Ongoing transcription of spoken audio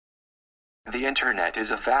The internet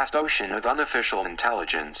is a vast ocean of unofficial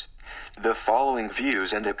intelligence. The following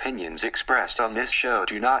views and opinions expressed on this show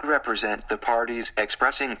do not represent the parties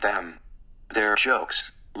expressing them. They're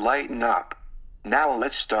jokes. Lighten up. Now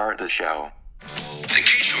let's start the show. The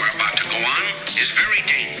case you are about to go on is very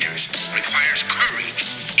dangerous. Requires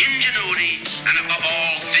courage, ingenuity, and above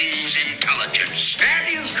all things, intelligence.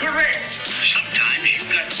 That is correct. Sometimes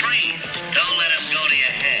you've got brains. Don't let them go to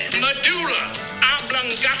your head. Medulla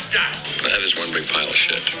oblongata. That is one big pile of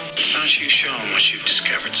shit. Why don't you show them what you've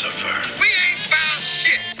discovered so far? We ain't found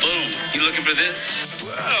shit. Boom. You looking for this?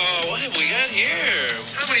 Whoa, what have we got here?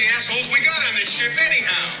 How many assholes we got on this ship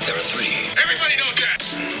anyhow? There are 3. Everybody knows that.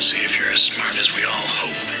 See if you're as smart as we all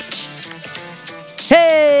hope.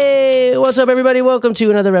 Hey, what's up, everybody? Welcome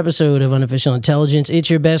to another episode of Unofficial Intelligence.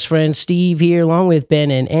 It's your best friend, Steve, here, along with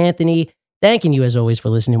Ben and Anthony. Thanking you, as always, for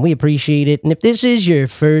listening. We appreciate it. And if this is your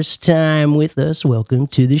first time with us, welcome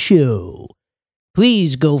to the show.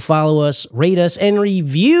 Please go follow us, rate us, and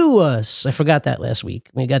review us. I forgot that last week.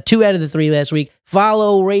 We got 2 out of the 3 last week.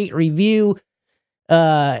 Follow, rate, review.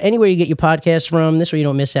 Anywhere you get your podcast from. This way you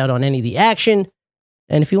don't miss out on any of the action.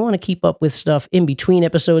 And if you want to keep up with stuff in between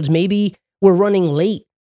episodes, maybe we're running late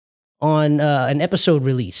on an episode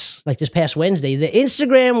release, like this past Wednesday. The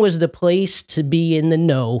Instagram was the place to be in the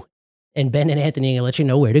know, and Ben and Anthony are going to let you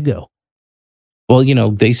know where to go. Well, you know,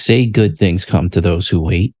 they say good things come to those who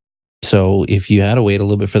wait. So if you had to wait a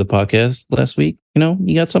little bit for the podcast last week, you know,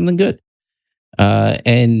 you got something good.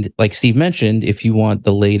 And like Steve mentioned, if you want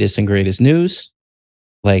the latest and greatest news,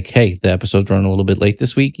 like, hey, the episode's running a little bit late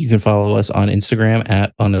this week, you can follow us on Instagram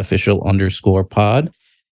at unofficial_pod.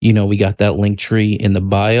 You know, we got that link tree in the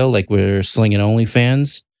bio, like we're slinging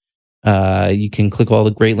OnlyFans. You can click all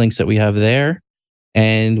the great links that we have there.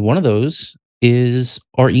 And one of those is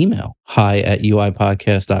our email,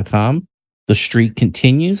 hi@uipodcast.com. The streak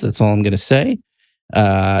continues. That's all I'm going to say.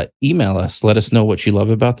 Email us. Let us know what you love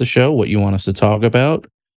about the show, what you want us to talk about,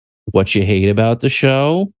 what you hate about the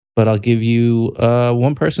show. But I'll give you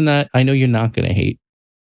one person that I know you're not going to hate.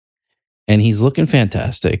 And he's looking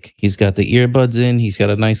fantastic. He's got the earbuds in. He's got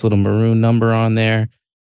a nice little maroon number on there.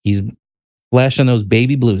 He's flashing those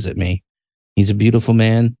baby blues at me. He's a beautiful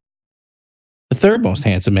man. The third most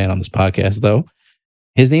handsome man on this podcast, though.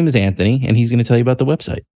 His name is Anthony, and he's going to tell you about the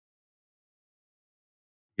website.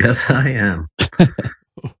 Yes, I am.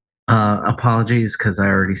 Apologies because I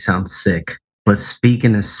already sound sick. But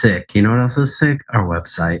speaking of sick, you know what else is sick? Our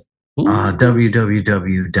website.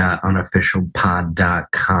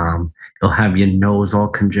 www.unofficialpod.com. It'll have your nose all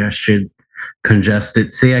congested.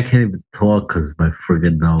 See, I can't even talk because my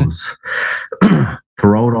friggin' nose.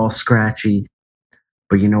 Throat all scratchy.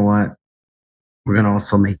 But you know what? We're going to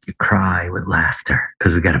also make you cry with laughter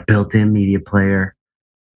because we got a built-in media player.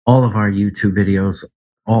 All of our YouTube videos,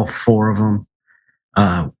 all 4 of them.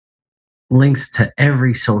 Links to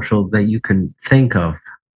every social that you can think of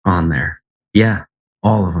on there. Yeah,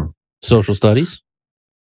 all of them. Social studies?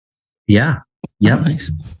 Yeah. Yep. Oh,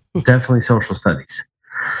 nice. Definitely social studies.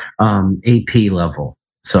 AP level.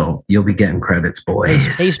 So you'll be getting credits,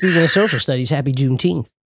 boys. Hey, speaking of social studies, happy Juneteenth.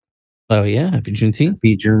 Oh, yeah. Happy Juneteenth.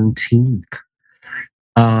 Happy Juneteenth.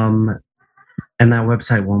 And that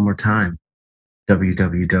website one more time.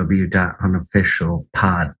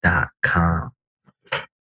 www.unofficialpod.com.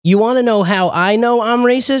 You want to know how I know I'm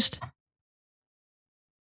racist?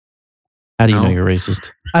 How do you know you're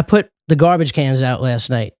racist? I put the garbage cans out last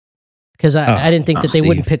night because I didn't think that they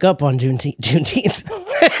wouldn't pick up on Juneteenth.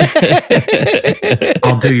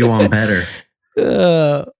 I'll do you one better.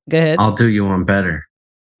 Go ahead. I'll do you one better.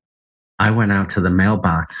 I went out to the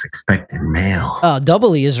mailbox expecting mail. Oh,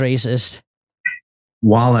 doubly is racist.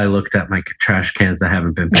 While I looked at my trash cans that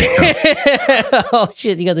haven't been picked up. Oh,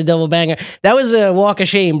 shit, you got the double banger. That was a walk of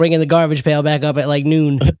shame bringing the garbage pail back up at like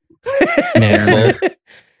noon. Man,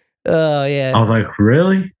 Oh, yeah. I was like,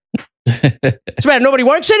 really? It's bad. Nobody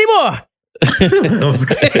works anymore.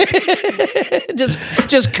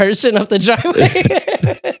 just cursing up the driveway.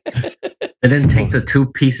 They didn't take the 2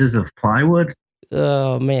 pieces of plywood?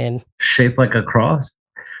 Oh, man. Shaped like a cross?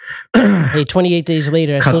 Hey, 28 days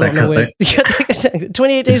later, I still don't know where.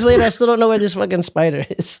 28 days later, I still don't know where this fucking spider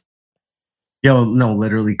is. Yo, no,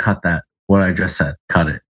 literally cut that. What I just said. Cut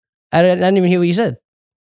it. I didn't even hear what you said.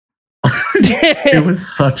 It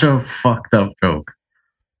was such a fucked up joke.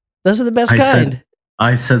 Those are the best kind.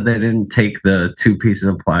 I said they didn't take the 2 pieces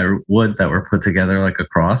of plywood that were put together like a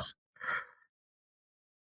cross.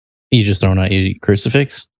 You just throwing out your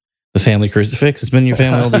crucifix? The family crucifix? It's been in your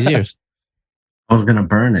family all these years. I was gonna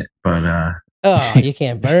burn it, but oh, you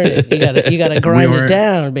can't burn it. You gotta grind it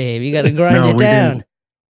down, babe. You gotta grind it down.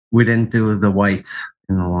 We didn't do the whites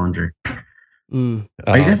in the laundry.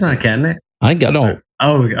 Are you guys not getting it? I got no.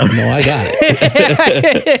 Oh, No, I got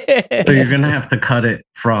it. So you're gonna have to cut it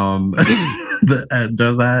from the end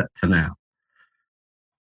of that to now.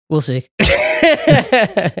 We'll see. cut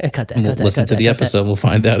that. We'll listen to the episode. We'll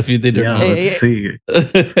find out if you did or Yeah, not. let's see.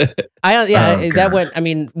 That God. went. I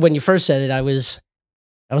mean, when you first said it, I was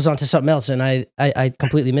onto something else, and I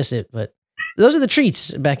completely missed it. But those are the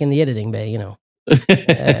treats back in the editing bay. You know,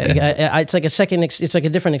 it's like a second. It's like a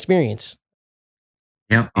different experience.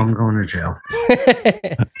 Yep, I'm going to jail.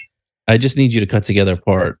 I just need you to cut together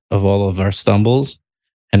part of all of our stumbles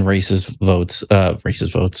and racist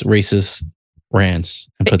rants,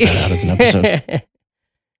 and put that out as an episode.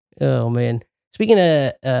 Oh man! Speaking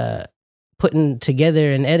of putting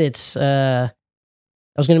together and edits, I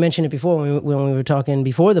was going to mention it before when we were talking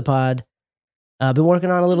before the pod. I've been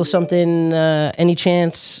working on a little something. Any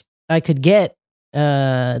chance I could get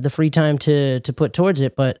the free time to put towards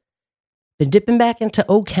it, but been dipping back into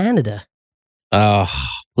O Canada. Oh,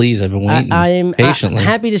 please! I've been waiting I'm patiently.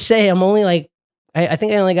 happy to say I'm only like I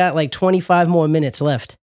think I only got like 25 more minutes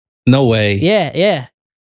left. No way. Yeah.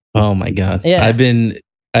 Oh my god. Yeah. I've been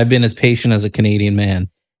as patient as a Canadian man.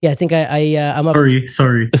 Yeah, I think I'm up.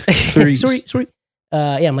 Sorry. Sorry.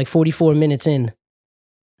 Yeah, I'm like 44 minutes in.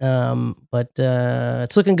 But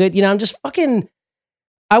it's looking good. You know, I'm just fucking.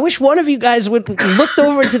 I wish one of you guys would looked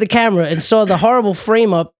over into the camera and saw the horrible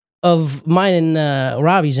frame up of mine and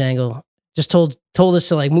Robbie's angle. Just told us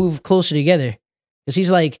to like move closer together because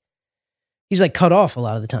he's like cut off a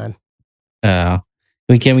lot of the time.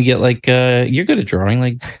 Can we get like you're good at drawing,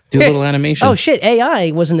 like do a little animation? Oh shit,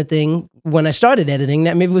 AI wasn't a thing when I started editing.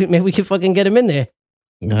 That maybe we could fucking get him in there.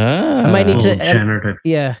 I might need to generative.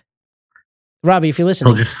 Yeah, Robbie, if you're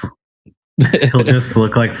listening, he'll just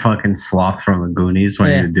look like fucking Sloth from the Goonies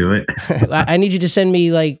when you do it. I need you to send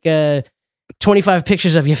me like 25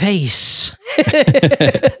 pictures of your face.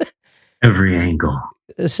 Every angle.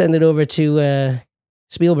 Send it over to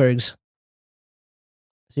Spielberg's.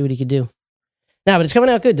 See what he could do. No, but it's coming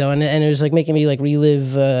out good though, and it was like making me like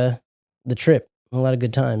relive the trip. A lot of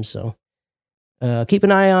good times. So keep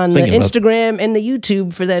an eye on the Instagram and the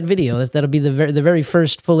YouTube for that video. That'll be the very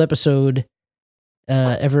first full episode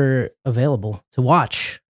ever available to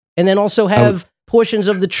watch, and then also have portions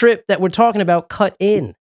of the trip that we're talking about cut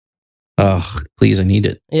in. Oh, please, I need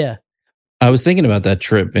it. Yeah. I was thinking about that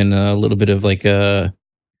trip in a little bit of like a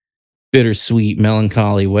bittersweet,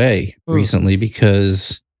 melancholy way recently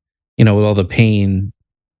because, you know, with all the pain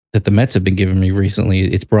that the Mets have been giving me recently,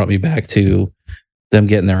 it's brought me back to them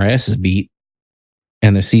getting their asses beat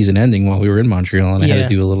and the season ending while we were in Montreal. And I had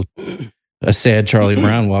to do a sad Charlie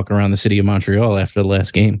Brown walk around the city of Montreal after the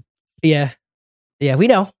last game. Yeah. Yeah, we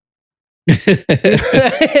know.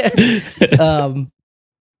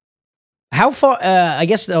 How far? I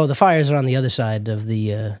guess. Oh, the fires are on the other side of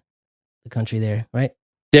the country there, right?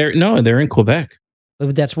 They're in Quebec.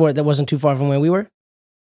 That's where that wasn't too far from where we were.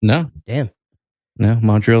 No. Damn. No,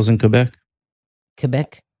 Montreal's in Quebec.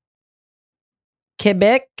 Quebec.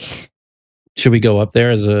 Should we go up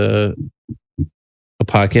there as a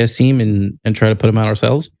podcast team and try to put them out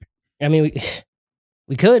ourselves? I mean,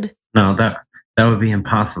 we could. No, that would be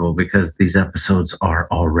impossible because these episodes are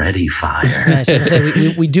already fire.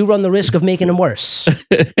 Nice. We do run the risk of making them worse.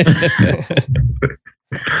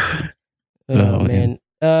 Oh man.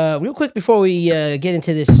 Real quick before we get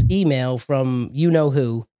into this email from you know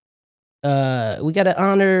who, we got to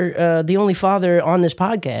honor the only father on this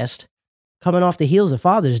podcast coming off the heels of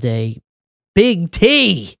Father's Day, Big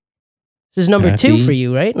T. This is number 2 for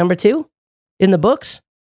you, right? Number 2 in the books?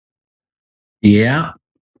 Yeah.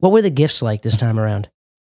 What were the gifts like this time around?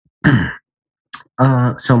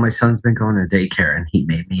 So my son's been going to daycare and he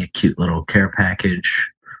made me a cute little care package.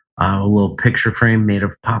 A little picture frame made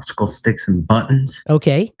of popsicle sticks and buttons.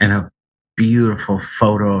 Okay. And a beautiful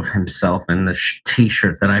photo of himself in the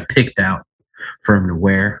t-shirt that I picked out for him to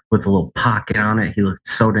wear with a little pocket on it. He looked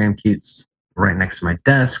so damn cute. It's right next to my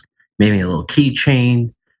desk. Made me a little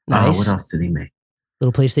keychain. Nice. What else did he make?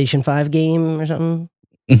 Little PlayStation 5 game or something?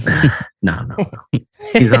 No.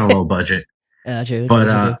 He's on a low budget. True.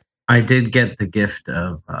 But I did get the gift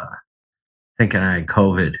of thinking I had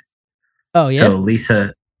COVID. Oh, yeah?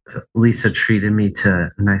 So Lisa treated me to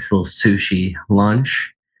a nice little sushi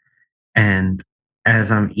lunch. And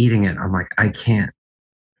as I'm eating it, I'm like, I can't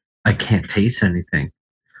taste anything.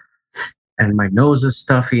 And my nose is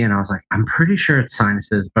stuffy. And I was like, I'm pretty sure it's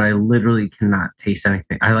sinuses, but I literally cannot taste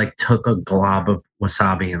anything. I like took a glob of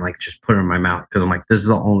wasabi and like just put it in my mouth because I'm like, this is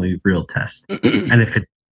the only real test. And if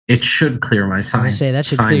it should clear my sinuses. That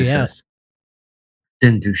should clear you out.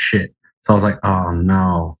 Didn't do shit. So I was like, oh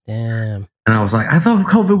no. Damn. And And I was like, I thought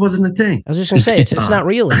COVID wasn't a thing. I was just gonna say it's not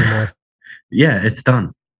real anymore. Yeah, it's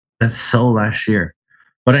done. That's so last year.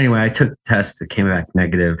 But anyway, I took the test. It came back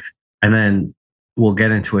negative. And then we'll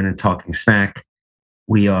get into it in Talking Snack.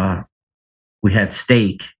 We had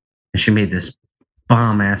steak, and she made this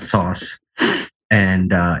bomb ass sauce,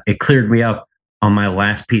 and it cleared me up on my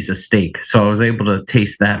last piece of steak. So I was able to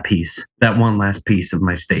taste that one last piece of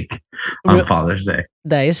my steak on Father's Day.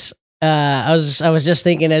 Nice. I was just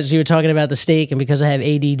thinking as you were talking about the steak, and because I have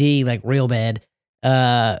ADD like real bad,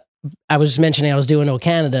 I was mentioning I was doing O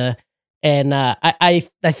Canada, and I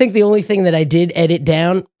think the only thing that I did edit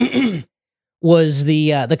down was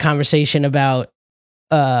the conversation about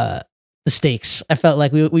the steaks. I felt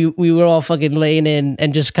like we were all fucking laying in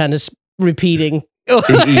and just kind of repeating.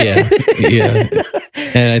 yeah.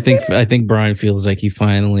 And I think Brian feels like he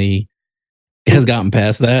finally has gotten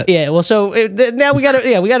past that. Yeah. Well, so now we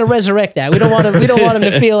gotta resurrect that. We don't want him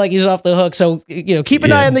to feel like he's off the hook. So keep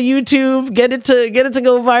an eye on the YouTube. Get it to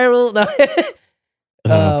go viral.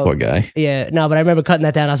 Poor guy. Yeah. No, but I remember cutting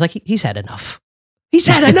that down. I was like, he's had enough. He's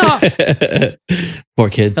had enough. Poor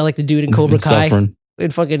kid. Felt like the dude in He's Cobra been Kai. suffering.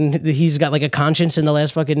 And fucking, he's got like a conscience in the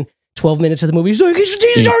last fucking 12 minutes of the movie. He's like,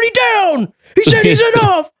 he's already down. He said he's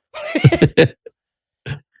enough.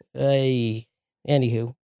 Hey,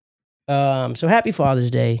 anywho. So happy Father's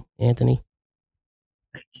Day, Anthony.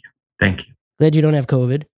 Thank you. Glad you don't have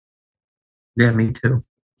COVID. Yeah, me too.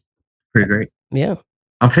 Pretty great. Yeah.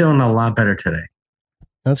 I'm feeling a lot better today.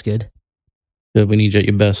 That's good. Good. We need you at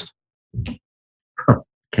your best.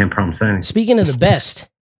 Can't promise anything. Speaking of the best,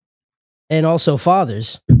 and also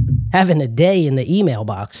fathers, having a day in the email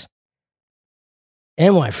box.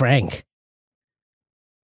 NY Frank.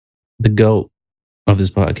 The GOAT of this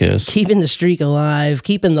podcast. Keeping the streak alive,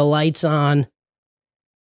 keeping the lights on.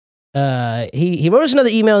 He wrote us another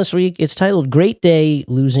email this week. It's titled Great Day,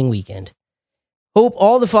 Losing Weekend. Hope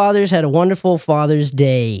all the fathers had a wonderful Father's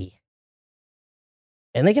Day.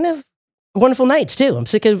 And they can have wonderful nights too. I'm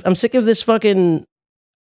sick of this fucking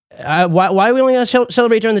why we only gotta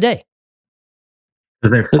celebrate during the day?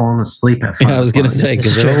 Because they're falling asleep at 5 I was going to say,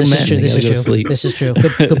 because they're old men. They gotta go to sleep. This is true.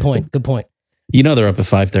 Good point. Good point. You know they're up at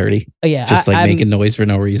 5:30. Oh, yeah. Just making noise for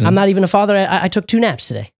no reason. I'm not even a father. I took 2 naps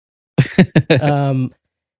today.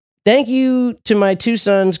 Thank you to my 2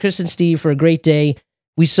 sons, Chris and Steve, for a great day.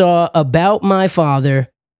 We saw About My Father,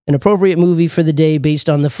 an appropriate movie for the day based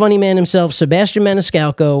on the funny man himself, Sebastian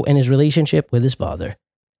Maniscalco, and his relationship with his father.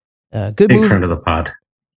 Good big movie. friend of the pod.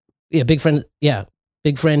 Yeah, big friend. Yeah,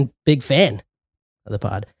 big friend, big fan of the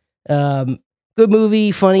pod. Good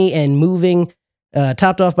movie, funny and moving.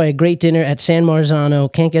 Topped off by a great dinner at San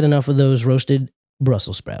Marzano. Can't get enough of those roasted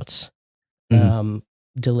Brussels sprouts.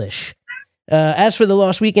 Delish. As for the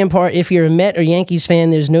lost weekend part, if you're a Met or Yankees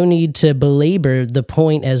fan, there's no need to belabor the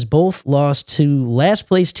point, as both lost to last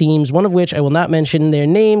place teams, one of which I will not mention their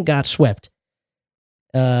name, got swept.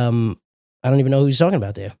 I don't even know who he's talking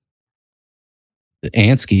about there. The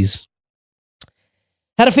Anskis.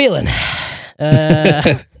 Had a feeling.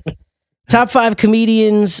 Top 5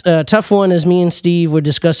 comedians. Tough one, as me and Steve were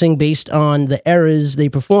discussing based on the eras they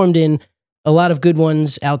performed in. A lot of good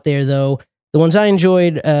ones out there, though. The ones I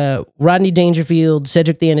enjoyed, Rodney Dangerfield,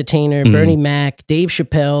 Cedric the Entertainer, Bernie Mac, Dave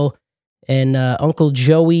Chappelle, and Uncle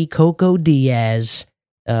Joey Coco Diaz.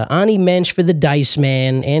 Ani Mensch for the Dice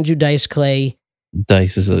Man, Andrew Dice Clay.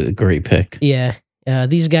 Dice is a great pick. Yeah.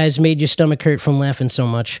 These guys made your stomach hurt from laughing so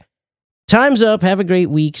much. Time's up. Have a great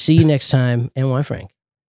week. See you next time. NY Frank.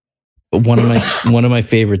 One of my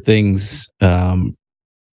favorite things on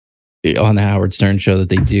the Howard Stern show that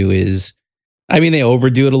they do is, I mean, they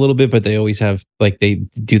overdo it a little bit, but they always have, like, they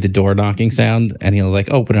do the door knocking sound, and he'll like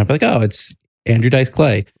open up like, oh, it's Andrew Dice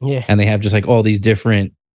Clay. Yeah. And they have just like all these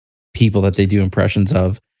different people that they do impressions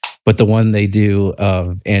of, but the one they do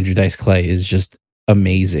of Andrew Dice Clay is just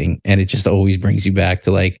amazing, and it just always brings you back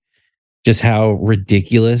to like just how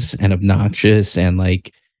ridiculous and obnoxious and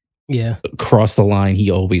like cross the line he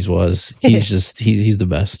always was. He's just he's the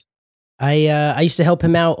best. I used to help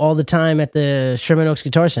him out all the time at the Sherman Oaks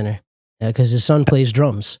Guitar Center because his son plays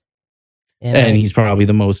drums, and he's probably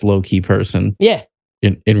the most low key person. Yeah,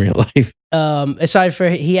 in real life. Aside for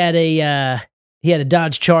he had a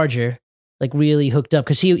Dodge Charger, like really hooked up,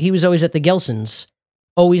 because he was always at the Gelsons.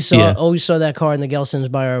 Always saw that car in the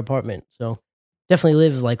Gelsons by our apartment. So definitely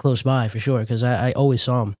lived like close by for sure, because I always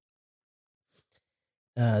saw him.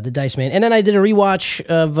 The Dice Man. And then I did a rewatch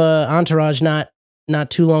of Entourage not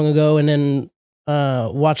too long ago, and then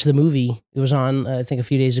watched the movie. It was on, I think, a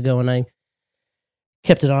few days ago, and I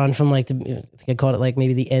kept it on from like I think I caught it like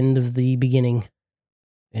maybe the end of the beginning.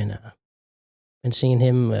 And and seeing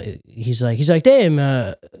him, he's like, damn,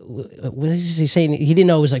 what is he saying? He didn't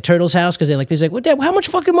know it was like Turtle's house because he's like, well, damn, how much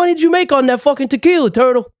fucking money did you make on that fucking tequila,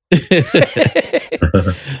 Turtle?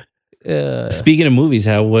 Speaking of movies,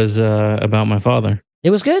 how was About My Father? It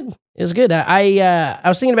was good. It was good. I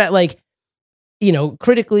was thinking about, like, you know,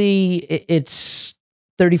 critically, it's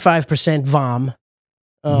 35% vom.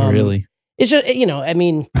 Really? It's just, you know, I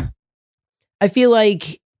mean, I feel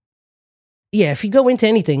like, yeah, if you go into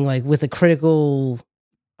anything like with a critical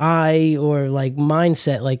eye or like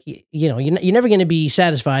mindset, like, you know, you're never going to be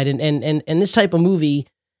satisfied. And this type of movie,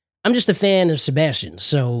 I'm just a fan of Sebastian,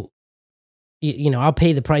 so you know, I'll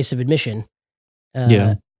pay the price of admission.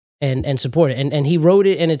 And support it. And he wrote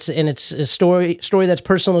it, and it's a story that's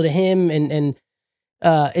personal to him, and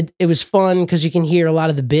it was fun because you can hear a lot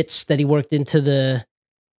of the bits that he worked into the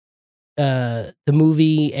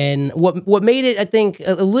movie, and what made it, I think,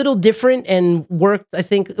 a little different and worked, I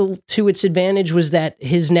think, to its advantage was that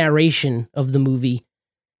his narration of the movie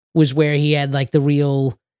was where he had like the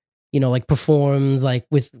real, you know, like performed like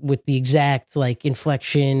with the exact like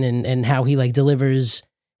inflection and how he like delivers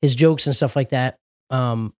his jokes and stuff like that.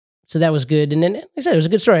 So that was good. And then, like I said, it was a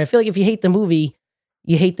good story. I feel like if you hate the movie,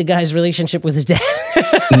 you hate the guy's relationship with his dad.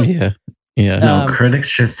 Yeah. No, critics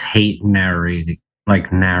just hate narration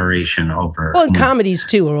over. Well, and comedies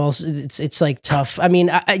too are also, it's like tough. I mean,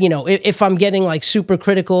 you know, if I'm getting like super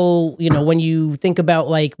critical, you know, when you think about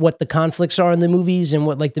like what the conflicts are in the movies and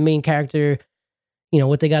what like the main character, you know,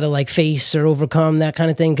 what they got to like face or overcome, that kind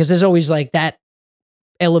of thing. Because there's always like that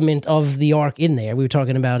element of the arc in there. We were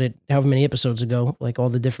talking about it however many episodes ago, like all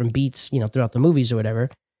the different beats, you know, throughout the movies or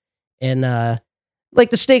whatever. And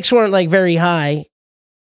like the stakes weren't like very high.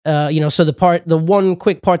 You know, so the one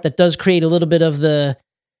quick part that does create a little bit of the,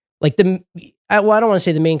 like I don't want to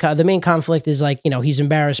say the main conflict is like, you know, he's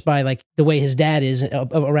embarrassed by like the way his dad is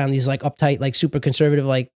around these like uptight, like super conservative,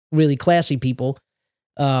 like really classy people.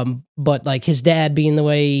 But like his dad being the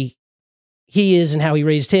way he is and how he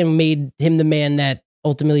raised him made him the man that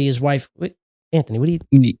ultimately his wife. Wait, Anthony, what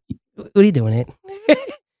are you doing, Ant?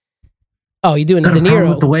 Oh, you're doing the De Niro.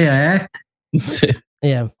 With the way I act.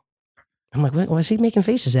 Yeah. I'm like, why is he making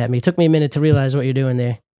faces at me? It took me a minute to realize what you're doing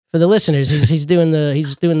there. For the listeners, he's doing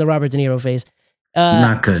the Robert De Niro face.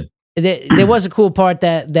 Not good. There was a cool part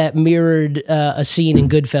that mirrored a scene in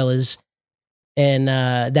Goodfellas, and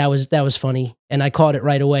that was funny. And I caught it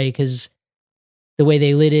right away because the way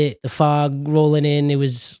they lit it, the fog rolling in, it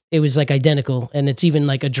was like identical, and it's even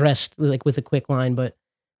like addressed like with a quick line. But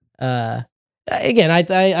again,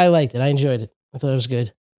 I liked it. I enjoyed it. I thought it was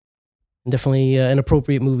good. Definitely an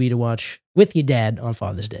appropriate movie to watch with your dad on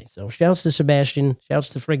Father's Day. So shouts to Sebastian, shouts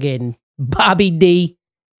to friggin' Bobby D.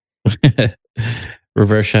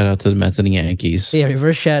 Reverse shout out to the Mets and the Yankees. Yeah,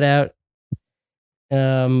 reverse shout out.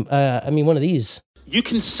 I mean, one of these You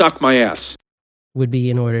can suck my ass. would be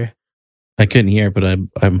in order. I couldn't hear, but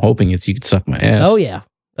I'm hoping it's You Could Suck My Ass. Oh yeah.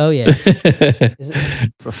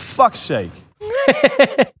 For fuck's sake.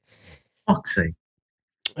 Fuck's sake.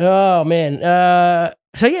 Oh man.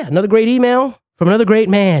 So yeah, another great email from another great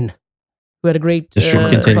man who had a great The stream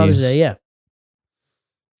continues. Father's Day. Yeah.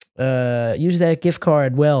 Use that gift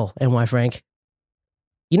card well, NY Frank.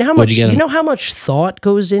 You know how What'd much you get him? know how much thought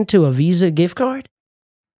goes into a Visa gift card?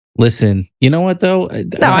 Listen, you know what though?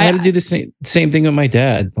 I had to do the same thing with my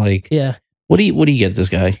dad. Like, Yeah. what do you get this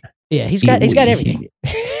guy? Yeah, he's got everything.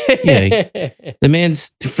 The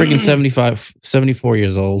man's freaking 74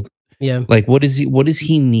 years old. Yeah. Like, what does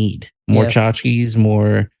he need? More Yeah. tchotchkes,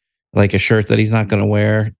 more like a shirt that he's not going to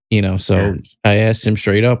wear, you know? So I asked him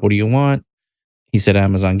straight up, what do you want? He said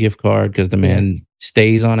Amazon gift card because the man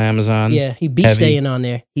stays on Amazon. Yeah, he be Heavy. staying on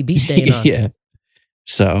there. He be staying on. Yeah.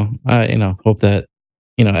 So I, hope that,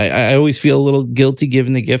 I always feel a little guilty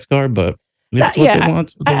giving the gift card, but if it's what they want,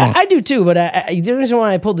 it's what they want. I do too, but the reason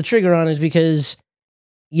why I pulled the trigger on is because,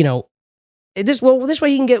 this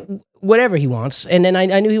way he can get whatever he wants. And then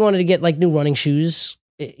I knew he wanted to get like new running shoes,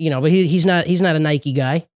 but he's not a Nike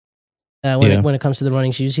guy. When it comes to the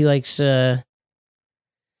running shoes, he likes. I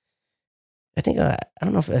think I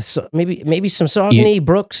don't know if maybe some Saucony,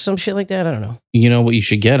 Brooks, some shit like that. I don't know. You know what you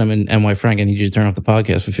should get him, and NY Frank, I need you to turn off the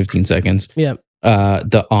podcast for 15 seconds. Yeah.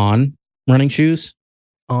 The On running shoes.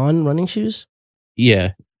 On running shoes?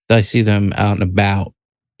 Yeah. I see them out and about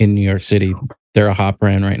in New York City. They're a hot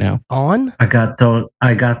brand right now. On? I got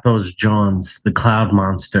those Johns, the Cloud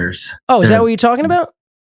Monsters. Oh, is that what you're talking about?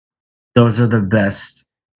 Those are the best.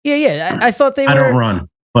 Yeah. I thought they were. I don't run,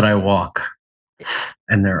 but I walk.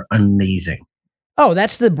 And they're amazing. Oh,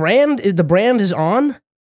 that's the brand? The brand is On?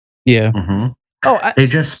 Yeah. Mm-hmm. They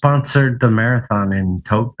just sponsored the marathon in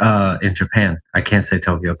Japan. I can't say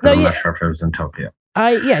Tokyo because I'm not sure if it was in Tokyo.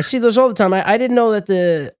 I see those all the time. I didn't know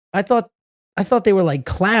that I thought they were like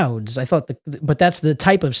clouds. I thought but that's the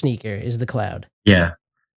type of sneaker is the cloud. Yeah.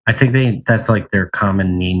 I think that's like their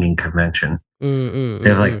common naming convention. They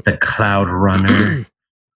have like the Cloud Runner.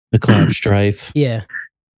 The Cloud Strife. Yeah.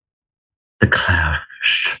 The Cloud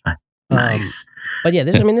Strife. Nice. But yeah,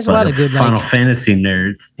 there's a lot of good Final Fantasy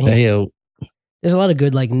nerds. Hey, there's a lot of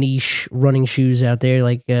good like niche running shoes out there,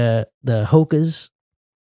 like the Hokas.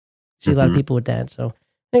 See a lot of people with that. So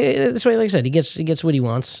that's why, like I said, he gets what he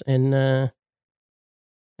wants, and then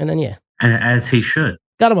yeah, and as he should.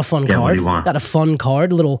 Got him a fun card. Got a fun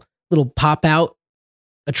card, little pop out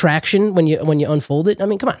attraction when you unfold it. I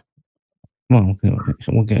mean, come on. Well,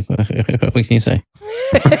 what can you say?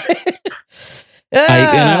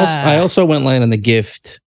 I also went light on the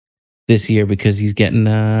gift this year because he's getting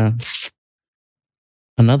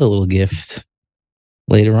another little gift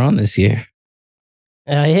later on this year.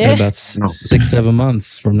 Yeah, in about 6-7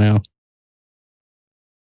 months from now.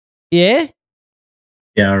 Yeah.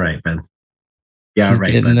 Yeah. All right, man. Yeah. He's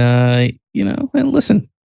right. Getting, and listen,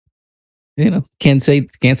 can't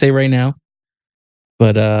say right now,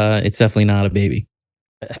 but it's definitely not a baby.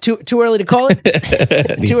 Too early to call it.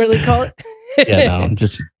 Too early to call it. Yeah, no, I'm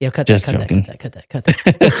just cut joking. Cut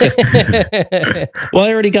that. Well,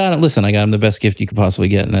 I already got it. Listen, I got him the best gift you could possibly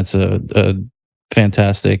get, and that's another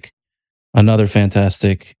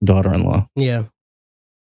fantastic daughter-in-law. Yeah.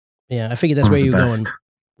 I figured that's where you're going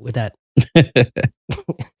with that.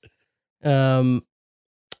 Oh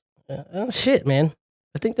shit, man.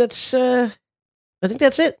 I think that's it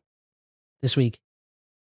this week.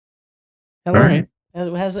 How long? Right. How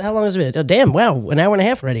long has it been? Oh, damn! Wow, an hour and a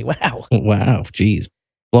half already. Wow. Wow. Jeez,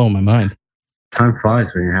 blowing my mind. Time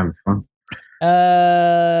flies when you're having fun.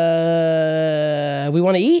 We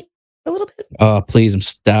want to eat a little bit. Oh, please! I'm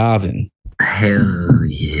starving. Hell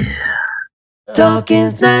yeah. Talking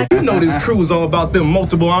snack. You know this crew's all about them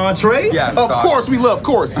multiple entrees. Yes, of course, we love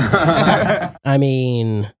courses. I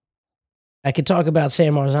mean, I could talk about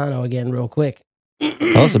San Marzano again real quick.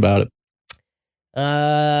 Tell us about it.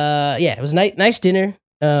 Yeah, it was nice dinner.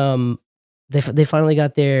 They finally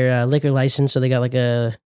got their liquor license, so they got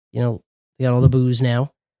they got all the booze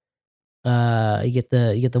now. You get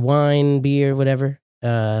the wine, beer, whatever.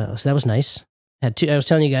 So that was nice. I was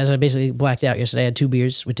telling you guys, I basically blacked out yesterday. I had 2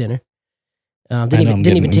 beers with dinner. Didn't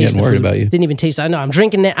even taste the food. About you. Didn't even taste. I know. I'm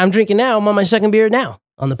drinking now. I'm on my 2nd beer now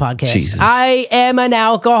on the podcast. Jesus. I am an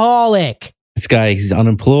alcoholic. This guy's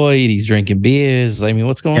unemployed. He's drinking beers. I mean,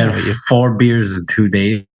 what's going on with you? 4 beers in 2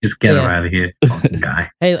 days. Just get him out of here, fucking guy.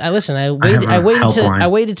 Hey, listen. I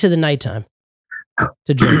waited to the nighttime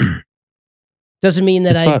to drink. Doesn't mean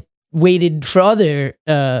that I waited for other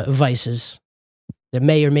vices that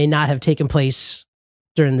may or may not have taken place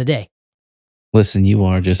during the day. Listen, you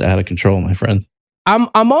are just out of control, my friend. I'm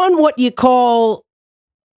on what you call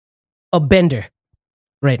a bender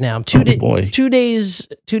right now. I'm 2 days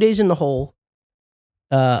in the hole.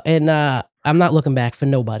 And I'm not looking back for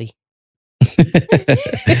nobody.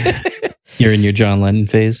 You're in your John Lennon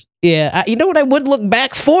phase? Yeah. You know what I would look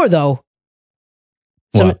back for, though?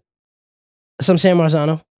 Some San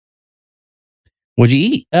Marzano. What'd you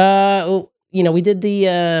eat? We did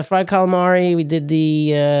the fried calamari. We did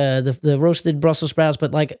the roasted Brussels sprouts.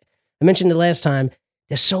 But like I mentioned the last time,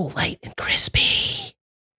 they're so light and crispy.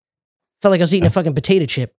 Felt like I was eating a fucking potato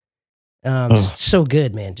chip. So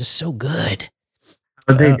good, man. Just so good.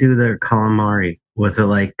 How'd they do their calamari? Was it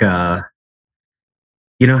like,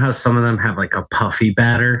 you know how some of them have like a puffy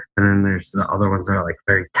batter, and then there's the other ones that are like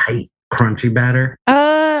very tight, crunchy batter?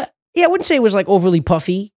 Yeah, I wouldn't say it was like overly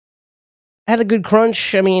puffy. Had a good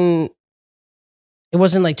crunch. I mean, it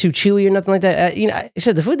wasn't like too chewy or nothing like that. I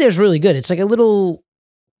said the food there is really good. It's like a little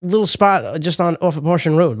spot just off of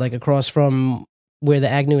Martian Road, like across from where the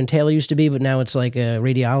Agnew and Taylor used to be, but now it's like a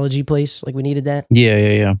radiology place. Like we needed that.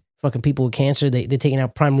 Yeah. Fucking people with cancer, they're taking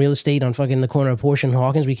out prime real estate on fucking the corner of Porsche and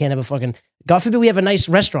Hawkins. We can't have a fucking, God forbid we have a nice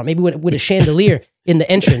restaurant, maybe with a chandelier in the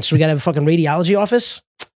entrance. We gotta have a fucking radiology office.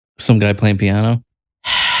 Some guy playing piano.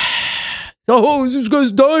 Oh, this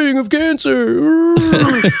guy's dying of cancer.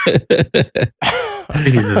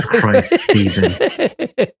 Jesus Christ, Stephen.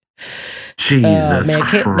 Jesus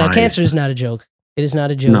Christ. Now, cancer is not a joke. It is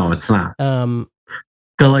not a joke. No, it's not.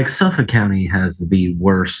 Suffolk County has the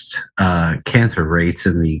worst cancer rates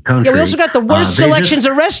in the country. Yeah, we also got the worst selections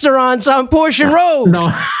of restaurants on Portion Road.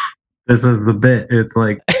 No, this is the bit. It's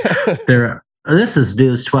like they're This is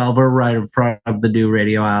News 12. We're right in front of the new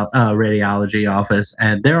radiology office,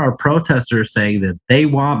 and there are protesters saying that they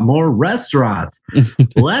want more restaurants,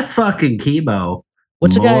 less fucking chemo,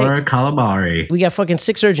 What's the guy? more calamari. We got fucking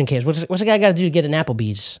 6 urgent cares. What's the guy got to do to get an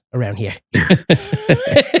Applebee's around here?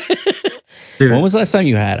 Dude, When was the last time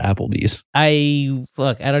you had Applebee's? I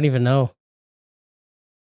don't even know.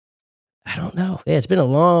 I don't know. Yeah, it's been a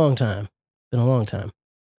long time.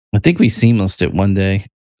 I think we seamlessed it one day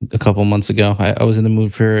a couple months ago. I was in the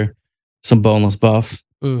mood for some boneless buff.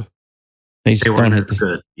 Mm. They just they don't weren't hit as the,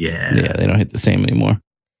 good. Yeah. they don't hit the same anymore.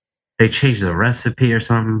 They changed the recipe or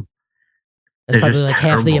something. That's They're probably just like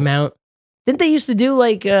half the terrible. amount. Didn't they used to do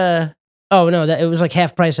like oh no, that it was like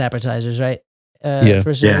half price appetizers, right? Yeah.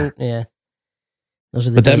 For certain, yeah. Those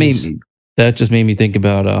are the But days. that just made me think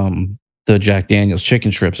about the Jack Daniel's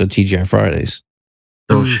chicken strips at TGI Fridays.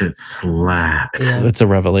 Those Mm. shit slapped. Yeah. It's a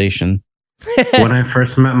revelation. When I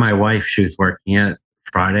first met my wife, she was working at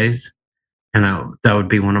Fridays, and that would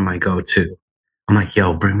be one of my go-to. I'm like,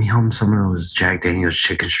 yo, bring me home some of those Jack Daniel's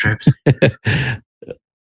chicken strips.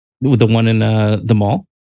 With the one in the mall?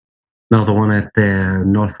 No, the one at the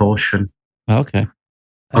North Ocean, Oh, okay.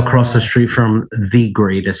 across the street from the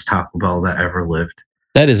greatest Taco Bell that ever lived.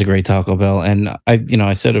 That is a great Taco Bell. And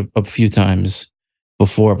I said a few times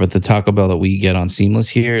before, but the Taco Bell that we get on Seamless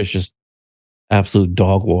here is just absolute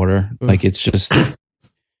dog water. Mm. Like it's just, I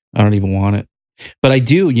don't even want it. But I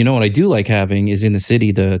do, what I do like having is in the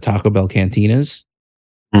city, the Taco Bell cantinas.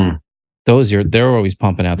 Mm. They're always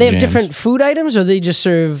pumping out They the have jams. different food items, or they just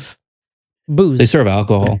serve booze. They serve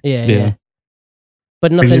alcohol. Yeah.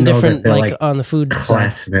 But you nothing know that different they're, like like, on the food side.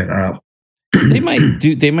 Classing it up.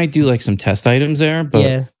 They might do like some test items there, but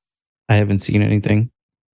Yeah. I haven't seen anything.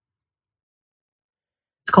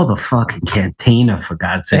 It's called a fucking cantina, for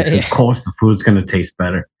God's sake. Yeah. Of course, the food's gonna taste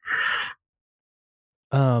better.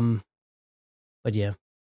 But yeah.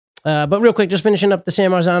 But real quick, just finishing up the San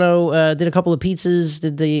Marzano, did a couple of pizzas.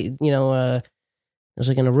 Did the, it was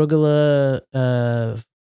like an arugula,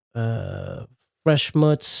 fresh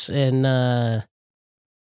mutts, and I'm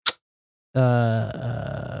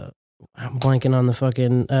blanking on the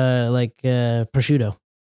fucking prosciutto.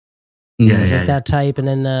 Yeah, It was yeah, like that type, and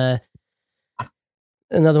then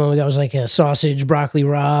another one we got was like a sausage broccoli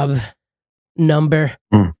rabe number,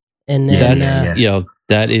 Mm. and then That's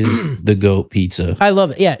that is the goat pizza. I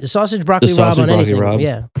love it. Yeah, sausage broccoli sausage rabe on broccoli anything. rabe.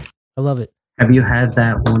 Yeah, I love it. Have you had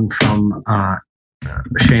that one from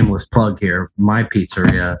shameless plug here? My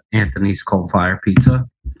pizzeria, Anthony's Cold Fire Pizza.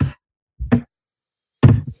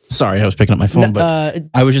 Sorry, I was picking up my phone, No, but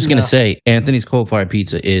I was just gonna no. say Anthony's Cold Fire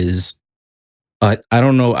Pizza is, I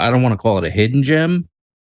don't know, I don't want to call it a hidden gem,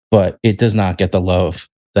 but it does not get the love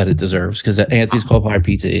that it deserves because Anthony's Cold Fire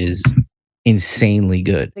Pizza is insanely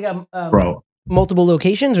good. They got Bro. multiple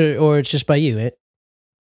locations, or it's just by you.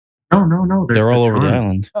 No. there's They're a all over the ton.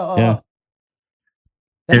 island. Oh, Yeah.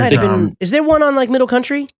 That might There's, have been. Is there one on like Middle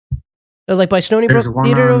Country, or like by Stony There's Brook one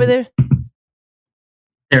Theater over on-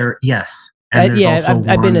 there? Yes. And there's Yeah, also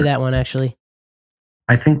I've been to one- that one actually.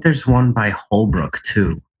 I think there's one by Holbrook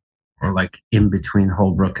too, or like in between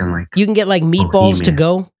Holbrook and like. You can get like meatballs to Bohemian.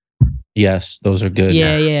 go. Yes, those are good.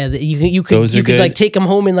 Yeah. You Those are could like good. take them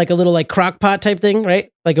home in like a little like crock pot type thing,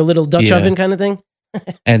 right? Like a little Dutch Yeah. oven kind of thing.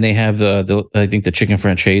 And they have the I think the chicken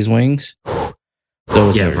franchise wings.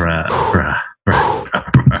 Those Yeah, are bruh.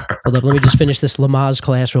 Hold up, let me just finish this Lamaze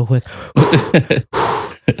class real quick.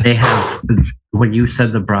 They have, when you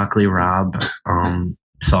said the broccoli rabe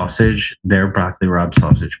sausage, their broccoli rabe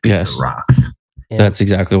sausage pizza Yes. rocks. Yeah. That's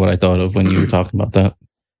exactly what I thought of when you were talking about that.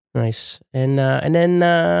 Nice. And then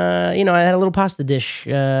I had a little pasta dish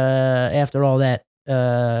after all that.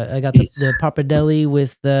 I got the pappardelle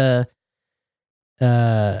with the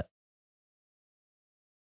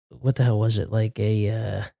what the hell was it? Like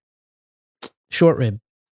a short rib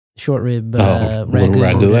Little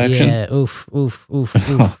ragu action? Yeah, oof.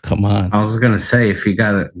 Oh, come on. I was gonna say, if you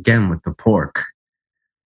got it again with the pork,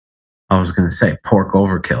 I was gonna say pork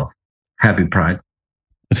overkill. Happy Pride.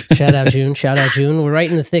 Shout out June. We're right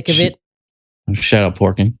in the thick of it. Shout out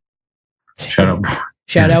Porking. Shut up.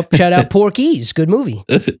 Shout out Porky's. Good movie.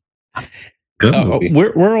 Good movie.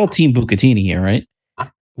 We're all Team Bucatini here, right?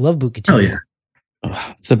 Love Bucatini. Hell yeah.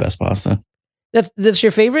 Oh, it's the best pasta. That's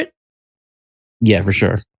your favorite? Yeah, for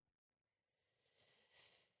sure.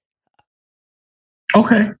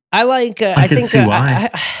 Okay. I like. I can think see why.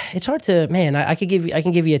 it's hard to. Man, I can give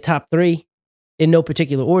you a top 3 in no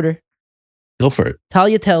particular order. Go for it.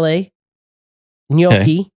 Tagliatelle,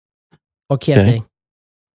 gnocchi, or chiappe.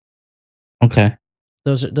 Okay.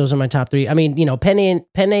 Those are my top 3. I mean, penne and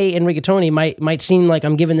rigatoni might seem like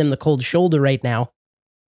I'm giving them the cold shoulder right now.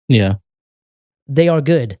 Yeah. they are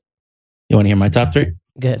good. You want to hear my top 3?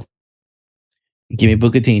 Good. Give me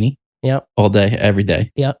bucatini. Yep. All day, every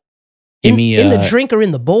day. Yep. Give me in the drink or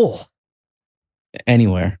in the bowl.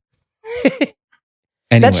 Anywhere.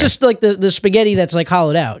 That's just like the spaghetti that's like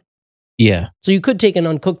hollowed out. Yeah. So you could take an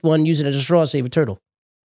uncooked one, use it as a straw, save a turtle.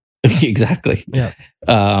 Exactly. Yeah.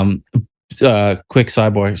 Quick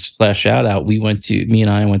sidebar / shout out. Me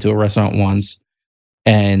and I went to a restaurant once,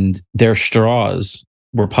 and their straws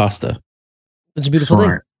were pasta. It's a beautiful thing.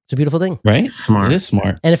 Smart. It's a beautiful thing. Right? Smart. It is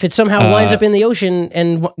smart. And if it somehow winds up in the ocean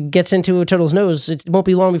and gets into a turtle's nose, it won't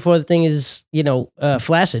be long before the thing is,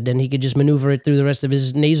 flaccid, and he could just maneuver it through the rest of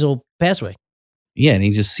his nasal passageway. Yeah, and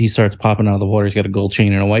he starts popping out of the water. He's got a gold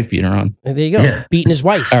chain and a wife beater on. And there you go. Yeah. Beating his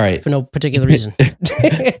wife. All right. For no particular reason.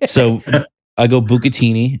 So I go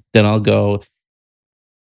bucatini, then I'll go,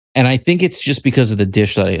 and I think it's just because of the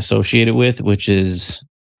dish that I associate it with, which is,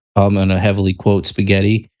 I'm going to heavily quote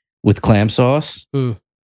spaghetti with clam sauce. Mm.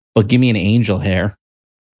 But give me an angel hair.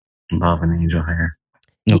 Love an angel hair.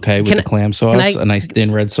 Okay, with the clam sauce, a nice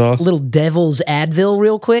thin red sauce. Little devil's Advil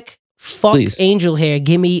real quick. Fuck Please. angel hair.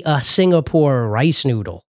 Give me a Singapore rice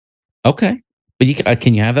noodle. Okay, but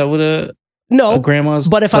can you have that with a grandma's?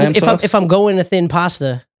 But if sauce? I'm going a thin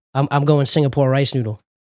pasta, I'm going Singapore rice noodle.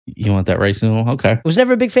 You want that rice noodle? Okay. I was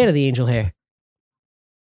never a big fan of the angel hair.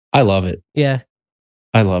 I love it. Yeah.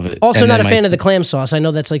 I love it. Also, not a fan of the clam sauce. I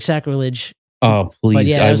know that's like sacrilege. Oh, please.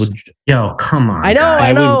 Yeah, I would. Yo, come on. I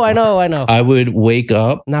know. I would wake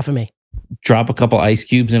up, not for me. Drop a couple ice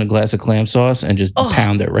cubes in a glass of clam sauce, and just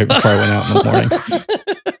pound it right before I went out in the morning.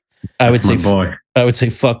 I would say,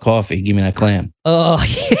 fuck coffee. Give me that clam. Oh,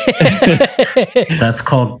 yeah.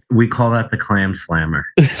 We call that the clam slammer.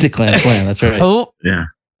 The clam slam. That's right. Oh, yeah.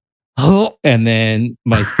 Oh, and then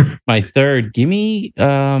my third, give me a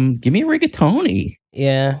rigatoni.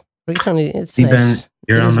 Yeah, rigatoni. It's See, nice. Ben,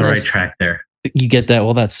 you're on the nice. right track there. You get that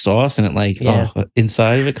all that sauce and it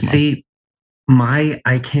inside of it. See, I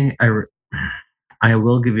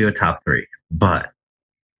will give you a top 3, but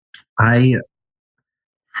I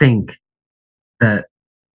think that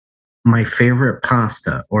my favorite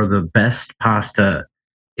pasta or the best pasta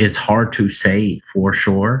is hard to say for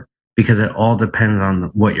sure because it all depends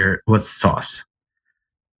on what sauce.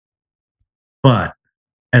 But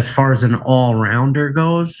as far as an all-rounder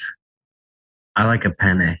goes, I like a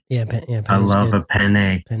penne. Yeah, I love a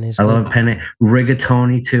penne. Penne's I good. love penne.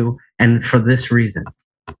 Rigatoni too. And for this reason,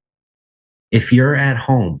 if you're at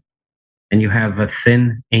home and you have a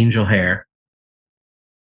thin angel hair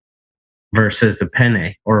versus a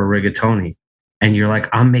penne or a rigatoni, and you're like,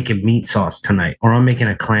 I'm making meat sauce tonight, or I'm making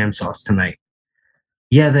a clam sauce tonight.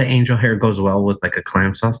 Yeah, the angel hair goes well with like a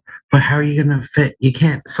clam sauce, but how are you going to fit? You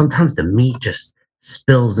can't. Sometimes the meat just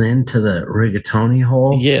spills into the rigatoni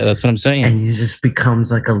hole. Yeah, that's what I'm saying. And it just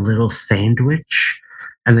becomes like a little sandwich,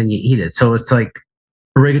 and then you eat it. So it's like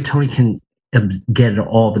rigatoni can get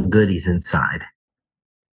all the goodies inside.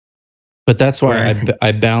 But that's why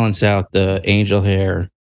I balance out the angel hair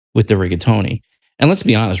with the rigatoni. And let's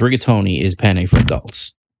be honest, rigatoni is penne for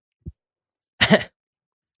adults.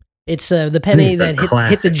 It's the penne that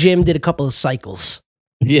hit the gym, did a couple of cycles.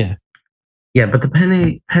 Yeah. Yeah, but the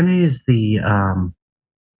penne is the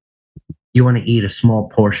you want to eat a small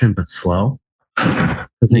portion but slow. Because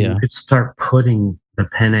then you could start putting the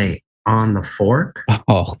penne on the fork.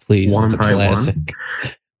 Oh, please. That's a classic.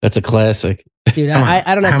 That's a classic. Dude,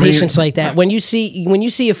 I don't have patience like that. When you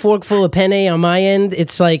see a fork full of penne on my end,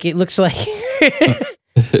 it's like it looks like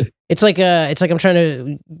it's like I'm trying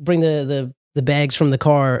to bring the bags from the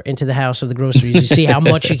car into the house of the groceries. You see how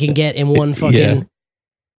much you can get in one fucking. Yeah.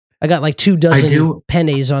 I got like 2 dozen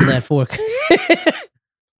pennies on that fork.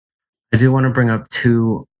 I do want to bring up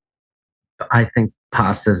 2, I think,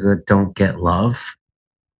 pastas that don't get love.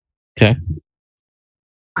 Okay.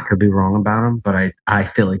 I could be wrong about them, but I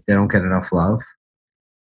feel like they don't get enough love.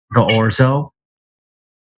 The orzo.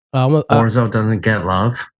 Orzo doesn't get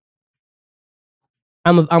love.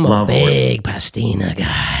 I'm a big pastina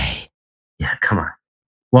guy. Yeah, come on.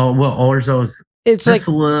 Well, orzo's it's just like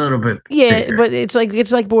a little bit. Yeah, bigger. but it's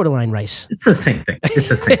like borderline rice. It's the same thing. It's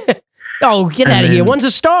the same. Oh, get out of here! One's a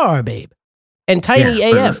star, babe, and tiny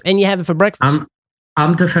AF, and you have it for breakfast.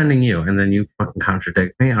 I'm defending you, and then you fucking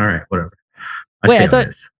contradict me. All right, whatever. Wait, I thought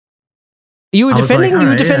you were defending. You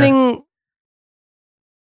were defending.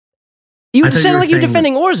 You sounded like you were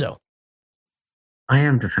defending orzo. I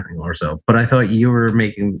am defending orzo, but I thought you were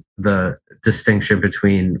making the distinction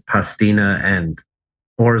between pastina and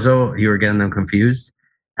orzo. You were getting them confused,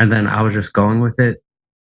 and then I was just going with it.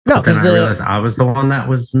 No, But then because I realized I was the one that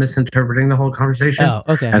was misinterpreting the whole conversation. Oh,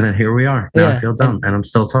 okay. And then here we are. Now Yeah. I feel dumb, and I'm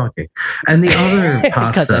still talking. And the other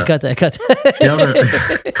pasta. cut that. The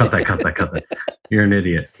other, cut that. You're an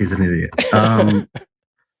idiot. He's an idiot.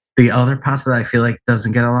 The other pasta that I feel like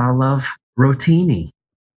doesn't get a lot of love, rotini.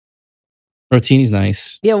 Rotini's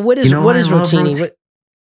nice. Yeah, what is You know what why is I love rotini? roti-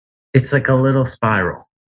 It's like a little spiral.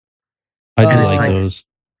 I do Oh. like Like- those.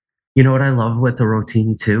 You know what I love with the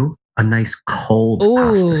rotini too? A nice cold Ooh,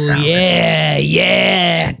 pasta salad.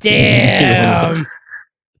 yeah, damn,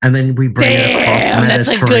 And then we bring it across the damn. That's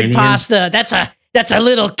a good Mediterranean. pasta. That's a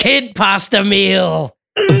little kid pasta meal.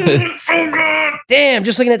 It's so good. Damn,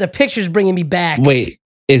 just looking at the pictures bringing me back. Wait,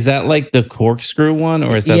 is that like the corkscrew one,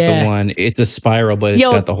 or is that Yeah. the one? It's a spiral, but it's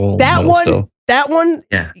Yo, got the hole. in that the middle one- Still. That one,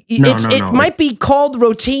 Yeah. it might be it's- called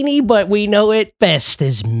rotini, but we know it best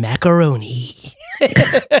as macaroni.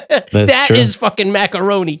 That true. is fucking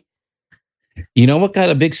macaroni. You know what got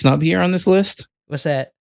a big snub here on this list? What's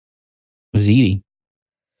that? Ziti.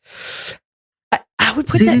 I would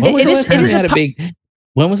put See, that. when was It the is. last It time is you had a. a big?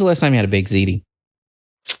 When was the last time you had a big ziti?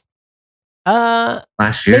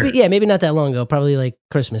 last year. Maybe not that long ago. Probably like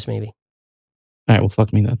Christmas, maybe. All right, well,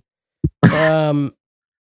 fuck me then.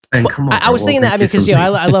 Ben, But come on. I was we'll thinking that. I make mean, because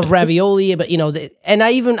some I love ravioli, but and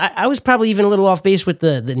I was probably even a little off base with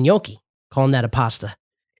the gnocchi, calling that a pasta.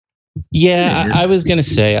 Yeah, It is. I was gonna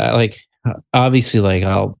say, obviously, like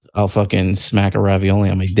I'll fucking smack a ravioli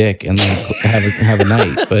on my dick and then have a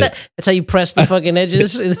night, but That's how you press the fucking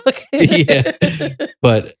edges. Yeah.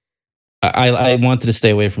 but I wanted to stay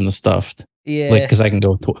away from the stuffed, yeah, like because I can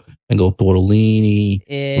go tortellini,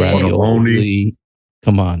 yeah. ravioli.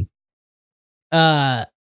 Come on, I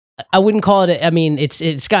wouldn't call it. I mean,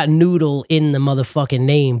 it's got noodle in the motherfucking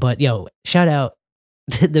name, but yo, shout out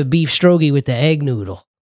the beef strogie with the egg noodle.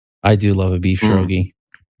 I do love a beef Mm. pierogi.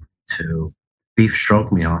 to beef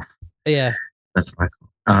stroke me off. Yeah. That's my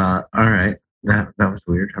all right. That was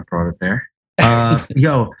weird. I brought it there.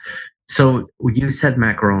 Yo, so you said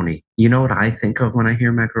macaroni. You know what I think of when I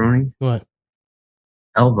hear macaroni? What?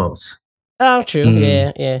 Elbows. Oh, true.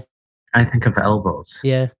 Mm. Yeah. I think of elbows.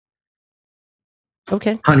 Yeah.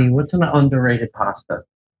 Okay. Honey, what's an underrated pasta?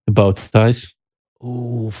 The bow ties.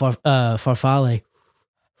 Ooh, farfalle.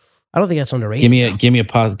 I don't think that's underrated. Give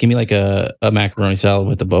me like a macaroni salad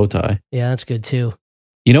with the bow tie. Yeah, that's good too.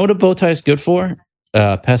 You know what a bow tie is good for?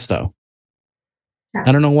 Pesto.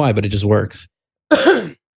 I don't know why, but it just works.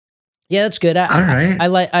 Yeah, that's good. All right. I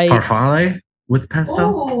like. Farfalle with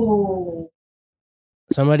pesto.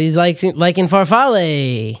 Somebody's liking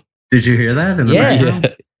farfalle. Did you hear that? In the Yeah.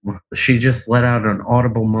 background? She just let out an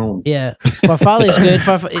audible moan. Yeah, farfalle is good.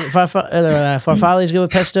 Farfalle is good with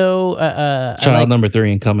pesto. I Child like- number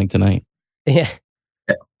 3 incoming tonight. Yeah.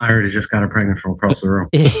 I already just got her pregnant from across the room.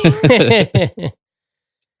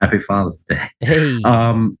 Happy Father's Day. Hey,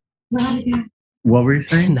 What were you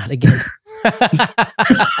saying? not again.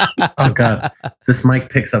 Oh God, this mic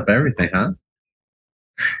picks up everything, huh?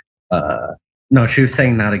 No, she was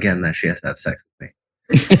saying not again that she has to have sex with me.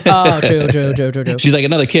 Oh, true. She's like,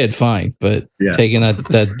 another kid, fine, but Yeah. taking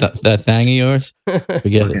that thing of yours,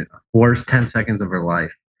 forget it. Okay. Worst 10 seconds of her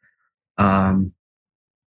life.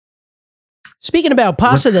 Speaking about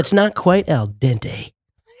pasta What's- that's not quite al dente.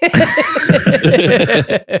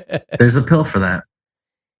 There's a pill for that.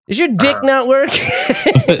 Is your dick not working?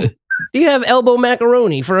 Do you have elbow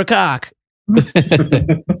macaroni for a cock? I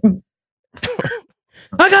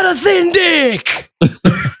got a thin dick.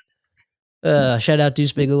 Shout out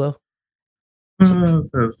Deuce Bigelow. One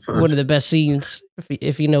of the best scenes,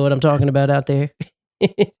 if you know what I'm talking about out there.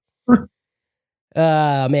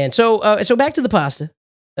 Man. So back to the pasta.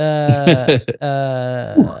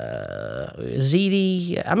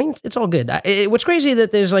 Ziti. I mean, it's all good. What's crazy is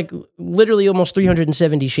that there's like literally almost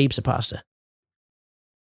 370 shapes of pasta.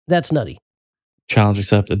 That's nutty. Challenge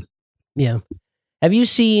accepted. Yeah. Have you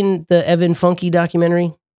seen the Evan Funky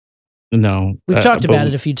documentary? No, We've talked but about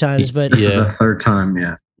it a few times, but This is Yeah. the third time,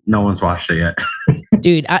 yeah. No one's watched it yet.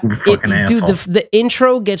 dude, You fucking asshole. the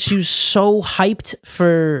intro gets you so hyped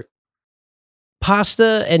for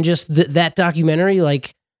pasta and just that documentary.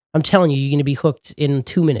 Like, I'm telling you, you're gonna be hooked in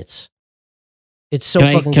 2 minutes. It's so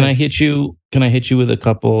fucking can good. I hit you? Can I hit you with a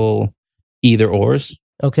couple either ors?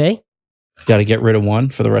 Okay. Got to get rid of one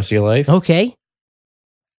for the rest of your life. Okay.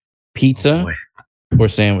 Pizza Oh, boy. or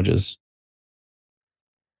sandwiches?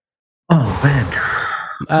 Oh, man.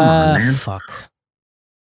 Come on, man. Fuck.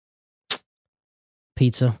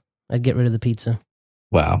 Pizza. I'd get rid of the pizza.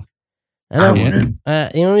 Wow. I know. I wouldn't.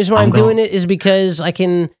 The only reason why I'm I'm doing going- it is because I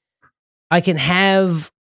can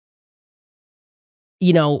have,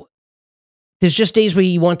 there's just days where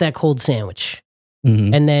you want that cold sandwich.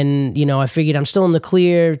 Mhm. And then, I figured I'm still in the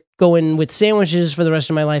clear going with sandwiches for the rest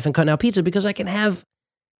of my life and cutting out pizza because I can have,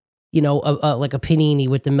 like a panini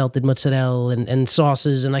with the melted mozzarella and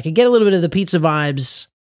sauces, and I could get a little bit of the pizza vibes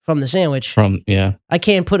from the sandwich. I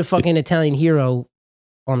can't put a fucking Italian hero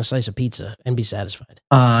on a slice of pizza and be satisfied.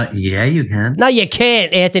 Yeah, you can. No, you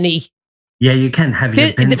can't, Anthony. Yeah, you can. Have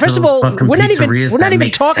you been First to of all, those fucking we're not even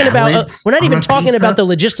pizzerias talking about the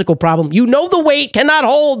logistical problem. You know the weight cannot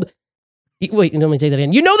hold. Wait, let me take that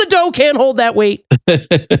in. You know the dough can't hold that weight.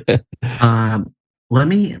 Let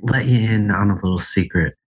me let you in on a little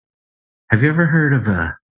secret. Have you ever heard of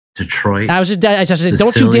a Detroit? I just said,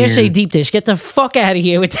 don't you dare say deep dish. Get the fuck out of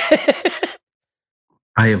here with that.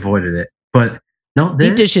 I avoided it, but no,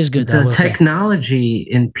 deep dish is good. The technology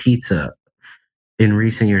in pizza in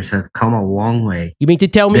recent years have come a long way. You mean to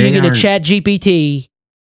tell me you're going to chat GPT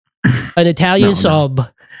an Italian sub?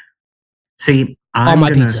 See, I'm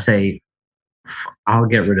going to say I'll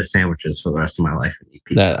get rid of sandwiches for the rest of my life and eat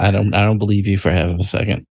pizza. I don't believe you for half of a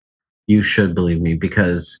second. You should believe me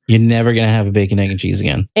because you're never going to have a bacon, egg, and cheese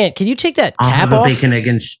again. And can you take that cap off? Bacon, egg,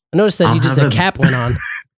 and I noticed that the cap went on.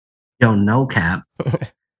 Yo, no cap.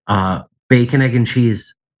 Bacon, egg, and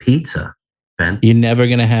cheese pizza, Ben. You're never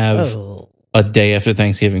going to have a day after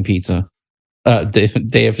Thanksgiving pizza.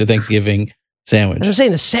 Day after Thanksgiving sandwich. I'm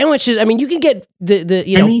saying the sandwiches. I mean, you can get the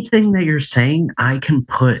anything that you're saying. I can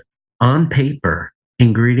put on paper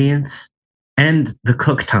ingredients and the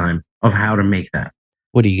cook time of how to make that.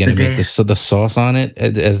 What are you going to make the sauce on it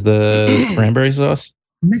as the cranberry sauce?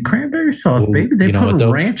 Make cranberry sauce, baby. They put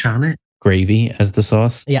ranch on it. Gravy as the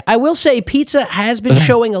sauce. Yeah, I will say pizza has been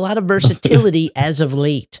showing a lot of versatility as of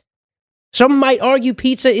late. Some might argue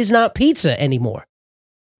pizza is not pizza anymore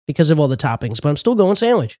because of all the toppings, but I'm still going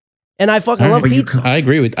sandwich. And I fucking love pizza. I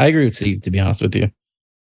agree with Steve, to be honest with you.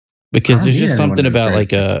 Because there's just something about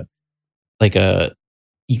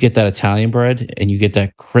you get that Italian bread and you get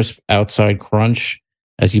that crisp outside crunch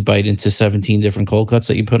as you bite into 17 different cold cuts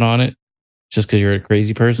that you put on it, just because you're a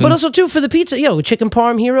crazy person. But also, too, for the pizza, chicken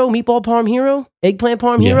parm hero, meatball parm hero, eggplant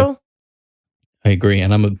parm hero. I agree,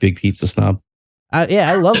 and I'm a big pizza snob.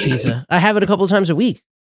 I love pizza. I have it a couple of times a week.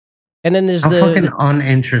 And then there's How fucking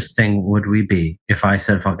uninteresting would we be if I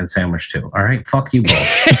said fucking sandwich too? All right, fuck you both.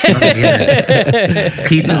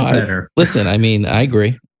 Pizza's better. Listen, I mean, I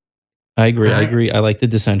agree. I like the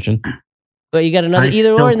dissension. But you got another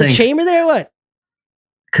either or in the chamber there, or what?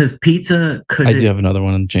 Because pizza could. I do have another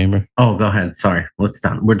one in the chamber. Oh, go ahead. Sorry, we're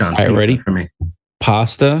done. All right, ready for me?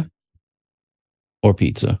 Pasta or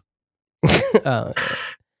pizza? I'm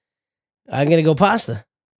gonna go pasta.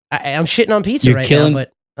 I'm shitting on pizza now,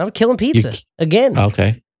 but I'm killing pizza again.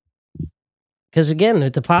 Okay. Because again,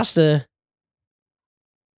 with the pasta.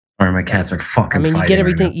 Or my cats are fucking. I mean, you get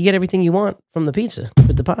everything. Right, you get everything you want from the pizza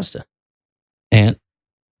with the pasta. And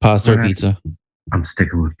pasta or pizza? I'm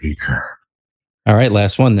sticking with pizza. All right,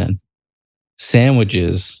 last one then.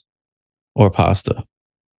 Sandwiches or pasta?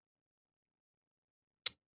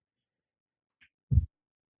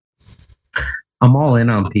 I'm all in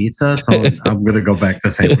on pizza, so I'm gonna go back to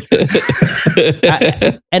sandwiches.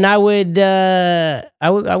 I would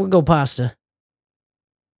go pasta.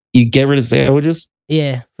 You get rid of sandwiches?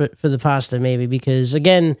 Yeah, for the pasta maybe, because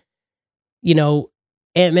again, Ant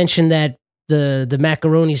mentioned that the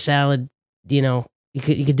macaroni salad, you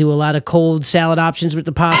could do a lot of cold salad options with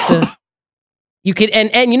the pasta. You could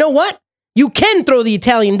and you know what? You can throw the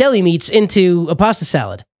Italian deli meats into a pasta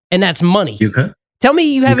salad, and that's money. You could. Tell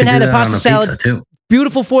me you haven't had a pasta salad. Too.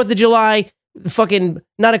 Beautiful 4th of July, fucking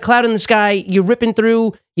not a cloud in the sky. You're ripping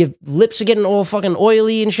through, your lips are getting all fucking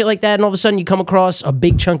oily and shit like that, and all of a sudden you come across a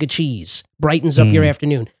big chunk of cheese, brightens up your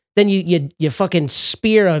afternoon. Then you fucking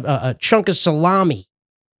spear a chunk of salami.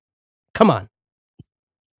 Come on.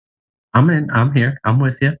 I'm in. I'm here. I'm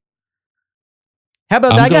with you. How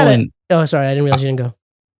about I got it? Oh, sorry, I didn't realize you didn't go.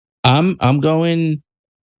 I'm going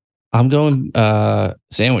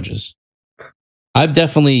sandwiches. I've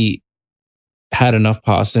definitely had enough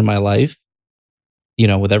pasta in my life,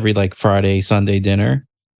 with every Friday, Sunday dinner,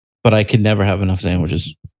 but I could never have enough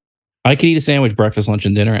sandwiches. I could eat a sandwich, breakfast, lunch,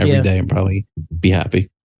 and dinner every day and probably be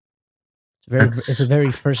happy. It's a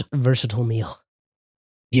very versatile meal.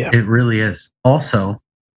 Yeah, it really is. Also,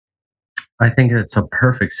 I think it's a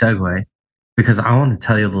perfect segue because I want to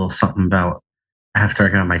tell you a little something about after I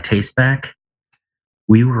got my taste back.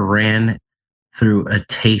 We ran through a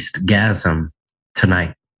taste-gasm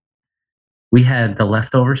tonight. We had the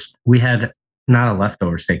leftovers. We had not a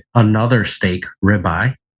leftover steak, another steak,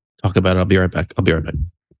 ribeye. Talk about it. I'll be right back. We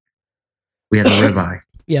had a ribeye.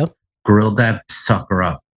 Yeah. Grilled that sucker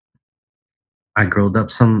up. I grilled up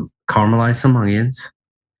caramelized some onions.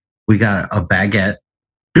 We got a baguette.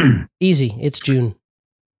 Easy. It's June.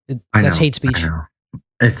 I That's know, hate speech. I know.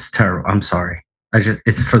 It's terrible. I'm sorry.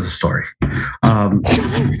 It's for the story.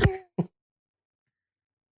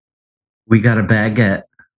 We got a baguette,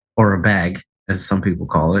 or a bag, as some people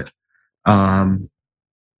call it. My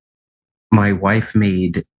wife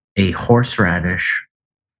made a horseradish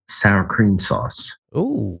sour cream sauce.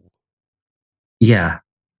 Ooh. Yeah.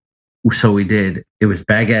 So we did. It was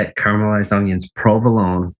baguette, caramelized onions,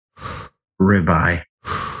 provolone, ribeye,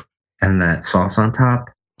 and that sauce on top.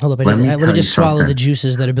 Hold up. Let me Let me tell just you swallow the something.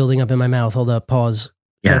 juices that are building up in my mouth. Hold up. Pause.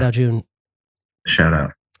 Yeah. Shout out, June. Shout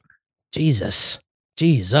out. Jesus.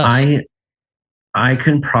 I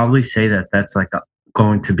can probably say that that's like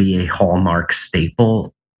going to be a hallmark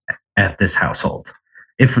staple at this household.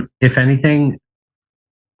 If anything,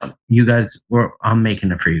 you guys I'm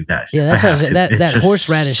making it for you guys. Yeah, I that have sounds to. that It's just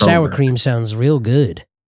horseradish so sour good. cream sounds real good.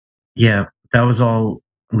 Yeah, that was all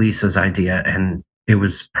Lisa's idea, and it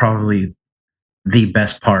was probably the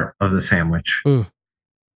best part of the sandwich. Mm.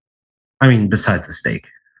 I mean, besides the steak,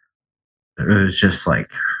 it was just like,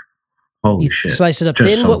 holy You shit! slice it up Just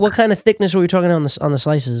thin. so What kind of thickness were we talking on the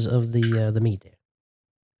slices of the meat there?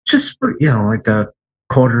 Just like a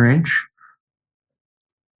 1/4 inch,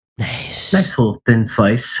 nice little thin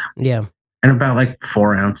slice. Yeah. And about like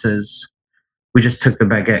 4 ounces. We just took the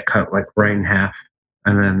baguette, cut like right in half,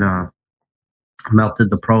 and then melted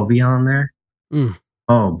the Provi on there. Mm.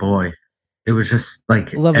 Oh boy, it was just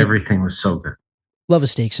like Love it. everything was so good. Love a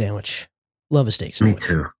steak sandwich. Love a steak Me sandwich.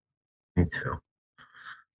 too. Me too.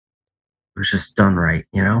 It was just done right,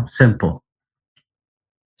 simple.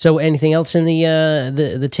 So, anything else in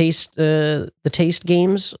the taste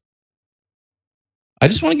games? I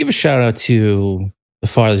just want to give a shout out to the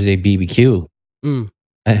Father's Day BBQ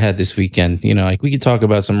I had this weekend. Like we could talk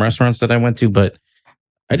about some restaurants that I went to, but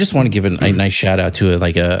I just want to give a nice shout out to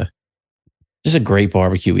just a great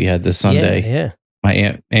barbecue we had this Sunday. Yeah. My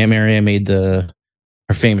Aunt Maria made her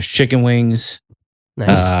famous chicken wings.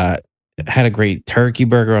 Nice. Had a great turkey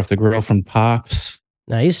burger off the grill from Pops.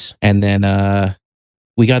 Nice. And then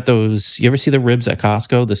we got those. You ever see the ribs at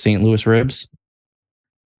Costco, the St. Louis ribs?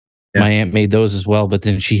 Yeah. My aunt made those as well, but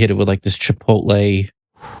then she hit it with like this chipotle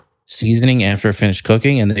seasoning after it finished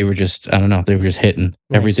cooking, and they were just, I don't know, they were just hitting.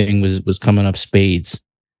 Nice. Everything was coming up spades,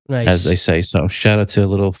 Nice. as they say. So shout out to a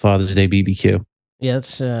little Father's Day BBQ. Yeah,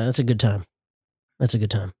 that's a good time. That's a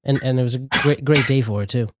good time, and it was a great day for it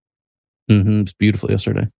too. It was beautiful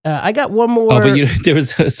yesterday. I got one more. Oh, but there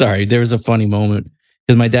was a funny moment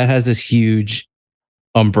because my dad has this huge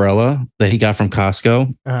umbrella that he got from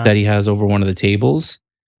Costco that he has over one of the tables.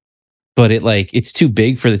 But it's too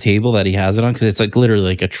big for the table that he has it on because it's like literally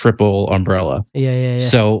like a triple umbrella. Yeah.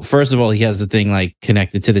 So first of all, he has the thing like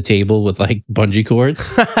connected to the table with like bungee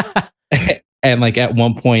cords. And like at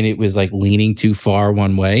one point it was like leaning too far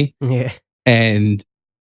one way. Yeah. And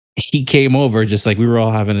he came over just like we were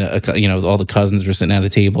all having all the cousins were sitting at a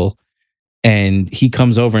table, and he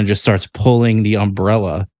comes over and just starts pulling the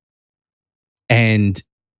umbrella, and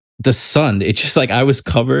the sun, it's just like I was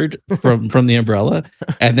covered from the umbrella,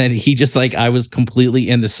 and then he just like I was completely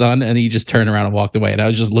in the sun, and he just turned around and walked away, and I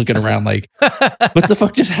was just looking around like, what the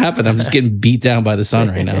fuck just happened? I'm just getting beat down by the sun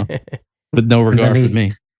right now with no regard for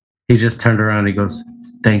me. He just turned around and he goes,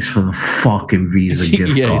 "Thanks for the fucking Visa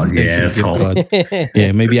gift Yeah, card, thanks you for the gift asshole." card.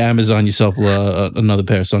 Yeah, maybe Amazon yourself another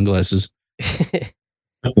pair of sunglasses.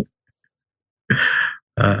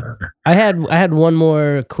 I had one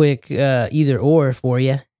more quick either or for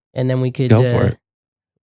you, and then we could Go for it.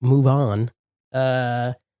 move on.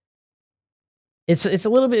 It's a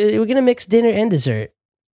little bit. We're gonna mix dinner and dessert.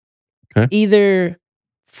 Okay. Either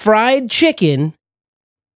fried chicken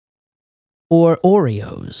or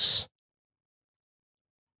Oreos.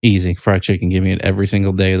 Easy. Fried chicken. Give me it every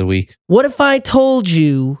single day of the week. What if I told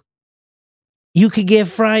you you could get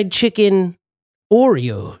fried chicken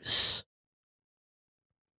Oreos?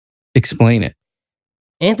 Explain it.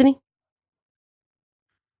 Anthony?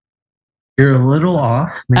 You're a little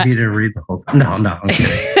off. Maybe you didn't read the whole thing. No, I'm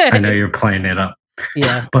kidding. I know you're playing it up.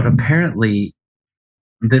 Yeah. But apparently,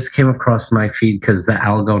 this came across my feed because the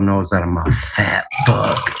algo knows that I'm a fat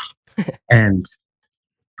fuck. And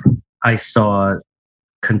I saw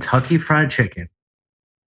Kentucky Fried Chicken,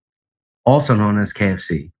 also known as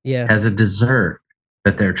KFC, Yeah. has a dessert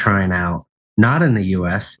that they're trying out, not in the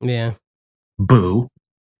US. Yeah. Boo.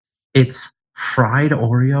 It's fried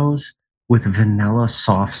Oreos with vanilla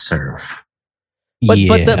soft serve. But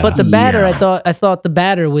the batter, Yeah. I thought the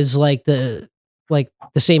batter was like the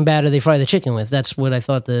same batter they fry the chicken with. That's what I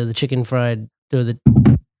thought the chicken fried or the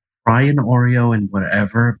fry an Oreo in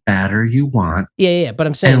whatever batter you want Yeah. But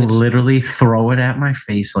I'm saying and it's literally throw it at my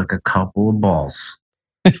face like a couple of balls.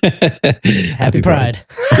 Happy Pride.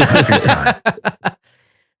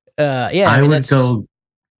 Yeah, I mean, would that's- go.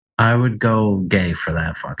 I would go gay for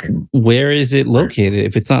that fucking. Where is it located?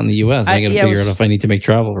 If it's not in the U.S., I got to figure out if I need to make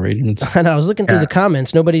travel arrangements. I know. I was looking through Yeah. the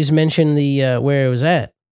comments. Nobody's mentioned the where it was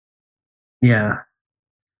at. Yeah,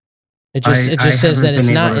 It just I says haven't that it's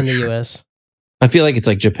been not able in to the tr- U.S. I feel like it's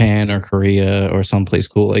like Japan or Korea or someplace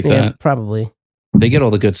cool like Yeah, that. probably. They get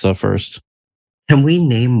all the good stuff first. can we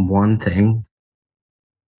name one thing?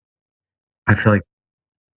 I feel like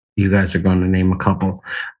you guys are going to name a couple.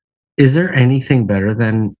 Is there anything better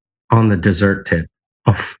than on the dessert tip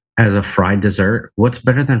as a fried dessert? What's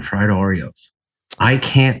better than fried Oreos? I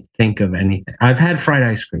can't think of anything. I've had fried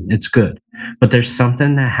ice cream. It's good. But there's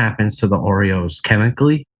something that happens to the Oreos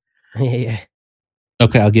chemically. Yeah.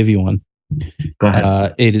 Okay, I'll give you one. Go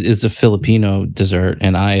ahead. It is a Filipino dessert,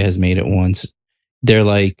 and I has made it once. They're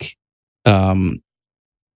like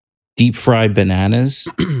deep fried bananas,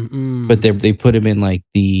 but they put them in like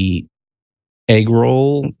the egg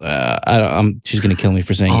roll. She's gonna kill me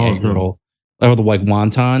for saying egg roll, or the like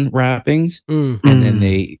wonton wrappings, and then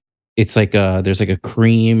it's like there's like a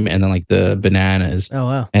cream and then like the bananas. Oh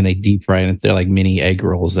wow! And they deep fry it. They're like mini egg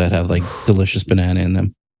rolls that have like delicious banana in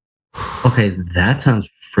them. Okay, that sounds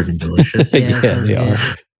freaking delicious. Yeah, that sounds they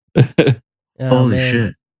good. are. Oh, Holy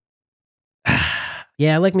man. shit.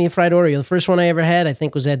 Yeah, I like me a fried Oreo. The first one I ever had, I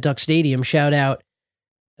think, was at Duck Stadium. Shout out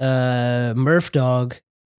Murph Dog.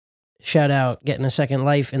 Shout out getting a second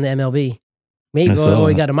life in the MLB. Maybe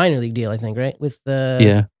he got a minor league deal, I think, right? With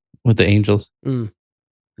the with the Angels. The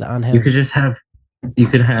on You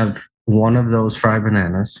could have one of those fried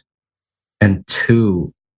bananas and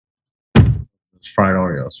two fried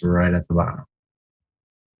Oreos right at the bottom.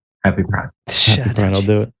 Happy Pride. Happy Pride, I'll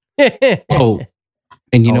do it. Oh,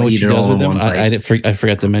 and you know what she does with them? I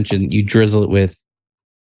forgot to mention, you drizzle it with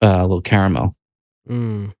a little caramel.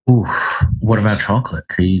 Mm. Ooh, what about chocolate?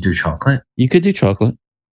 Can you do chocolate? You could do chocolate.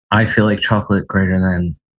 I feel like chocolate greater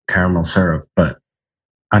than caramel syrup, but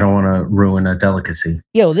I don't want to ruin a delicacy.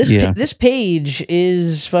 Yo, this page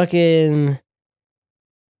is fucking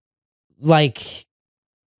like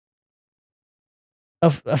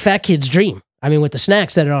a fat kid's dream. I mean, with the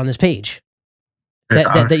snacks that are on this page. There's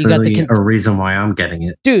that you got the a reason why I'm getting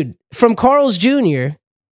it. Dude, from Carl's Jr.,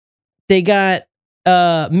 they got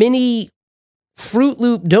mini Fruit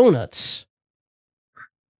Loop donuts.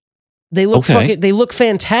 They look they look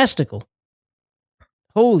fantastical.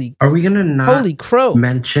 Holy Are we gonna not holy crow.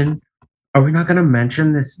 Are we not gonna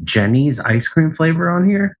mention this Jenny's ice cream flavor on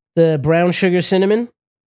here? The brown sugar cinnamon?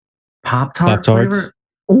 Pop-Tart Pop-Tarts? flavor?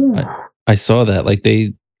 Ooh. I saw that. Like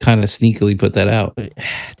they kind of sneakily put that out.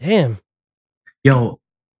 Damn. Yo,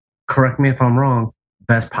 correct me if I'm wrong.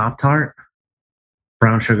 Best Pop-Tart?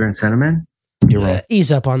 Brown sugar and cinnamon? You're wrong.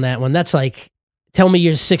 Ease up on that one. That's like, tell me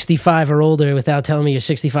you're 65 or older without telling me you're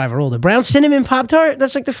 65 or older. Brown cinnamon Pop-Tart?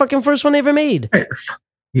 That's like the fucking first one they ever made. Hey,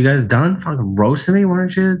 you guys done fucking roasting me? Why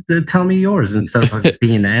don't you tell me yours instead of like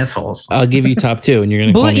being assholes? I'll give you top two, and you're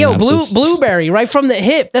gonna call me an absolute blueberry right from the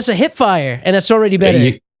hip. That's a hip fire, and it's already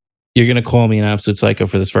better. You're gonna call me an absolute psycho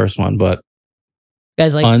for this first one, but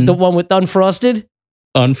guys, like the one with unfrosted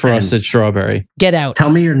strawberry. Get out. Tell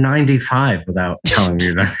me you're 95 without telling me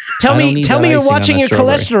you're 95. Tell me you're watching your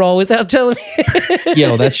cholesterol without telling me.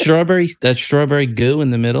 Yo, that strawberry goo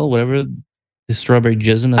in the middle, whatever the strawberry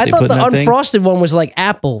jism that they put in that thought the thing. unfrosted one was like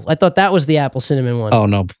apple. I thought that was the apple cinnamon one. Oh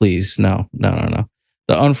no, please, no. The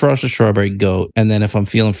unfrosted strawberry goat, and then if I'm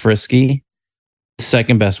feeling frisky, the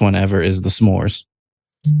second best one ever is the s'mores.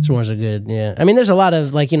 S'mores are good. Yeah, I mean, there's a lot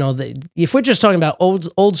of like if we're just talking about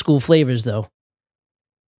old school flavors though.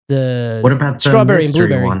 What about the strawberry and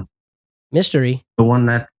blueberry one? Mystery. The one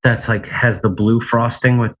that's like has the blue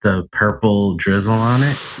frosting with the purple drizzle on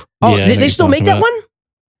it. Oh, yeah, they still make that one?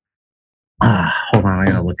 Hold on, I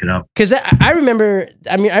gotta look it up. Because I remember.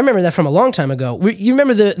 I mean, I remember that from a long time ago. You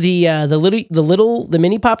remember the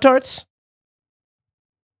mini Pop-Tarts?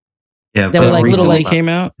 Yeah, that were like little like came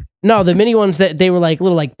out. No, the mini ones that they were like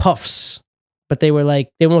little like puffs, but they were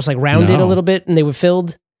almost like rounded a little bit, and they were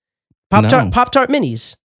filled. Pop-Tart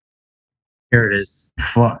minis. Here it is.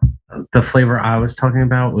 The flavor I was talking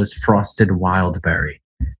about was frosted wild berry.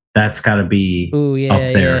 That's got to be up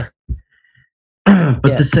there. Yeah.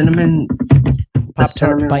 But the cinnamon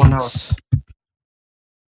Pop-Tart bites.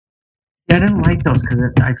 I didn't like those because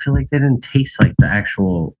I feel like they didn't taste like the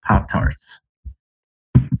actual Pop-Tarts,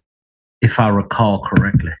 if I recall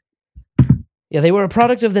correctly. Yeah, they were a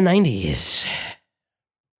product of the 90s.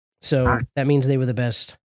 So that means they were the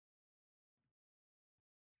best.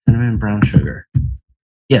 cinnamon brown sugar.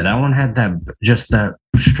 Yeah, that one had that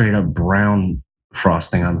straight up brown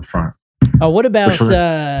frosting on the front. Oh, what about Which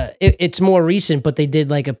it's more recent, but they did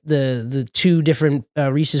like the two different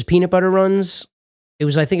Reese's peanut butter runs.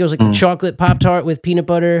 I think it was like the chocolate Pop-Tart with peanut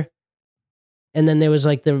butter, and then there was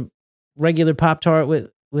like the regular Pop-Tart with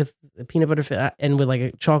peanut butter and with like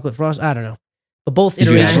a chocolate frost. I don't know, but both Did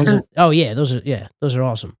you have iterations. them? Oh yeah, those are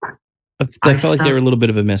awesome. I felt like they were a little bit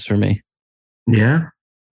of a miss for me. Yeah.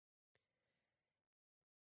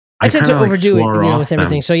 I tend to kinda, overdo it, swore you know, off with them.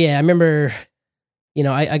 everything. So yeah, I remember, you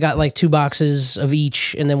know, I got like 2 boxes of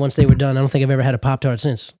each, and then once they were done, I don't think I've ever had a Pop-Tart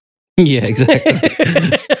since. Yeah, exactly.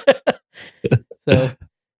 So,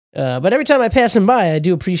 but every time I pass them by, I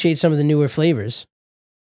do appreciate some of the newer flavors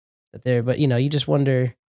that there. But you know, you just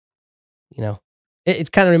wonder, you know,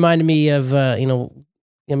 it's kind of reminded me of, you know,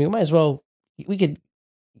 I mean, we could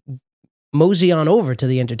mosey on over to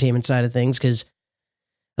the entertainment side of things because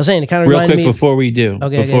I was saying it kind of Real reminded quick me. before we do,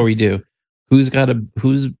 Okay. who's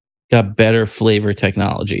got better flavor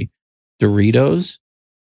technology, Doritos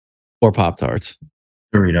or Pop-Tarts?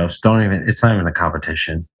 Doritos. It's not even a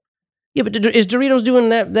competition. Yeah, but is Doritos doing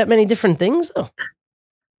that many different things though?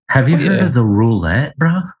 Have you Oh, heard yeah. of the roulette,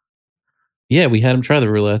 bro? Yeah, we had them try the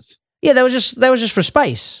roulettes. Yeah, that was just for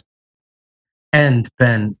spice. And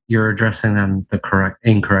Ben, you're addressing them the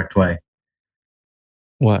incorrect way.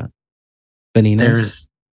 What? Beninos?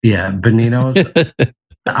 Beninos.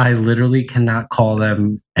 I literally cannot call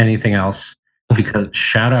them anything else because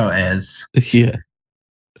shout out Ez. Yeah.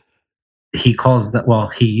 He calls that. Well,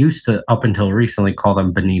 he used to up until recently call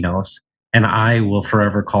them Beninos, and I will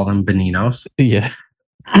forever call them Beninos. Yeah.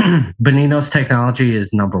 Beninos technology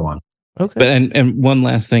is number one. Okay. But and one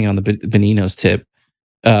last thing on the Beninos tip.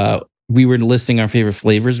 We were listing our favorite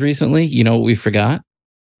flavors recently. You know what we forgot?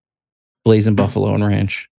 Blazing Buffalo and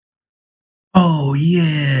Ranch. Oh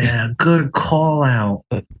yeah, good call out.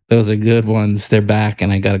 Those are good ones. They're back,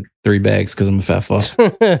 and I got 3 bags because I'm a fat fuck.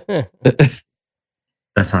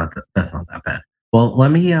 That's not that bad. Well,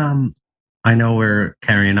 let me I know we're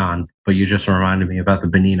carrying on, but you just reminded me about the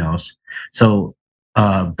Beninos. So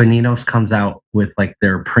Beninos comes out with like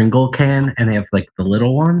their Pringle can, and they have like the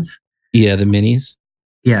little ones. Yeah, the minis.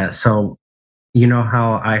 Yeah, so you know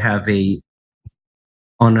how I have a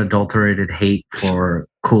unadulterated hate for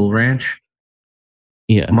Cool Ranch?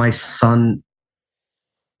 Yeah. My son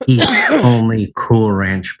eats only Cool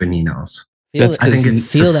Ranch Beninos. That's I think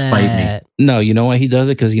it's to spite me. No, you know why he does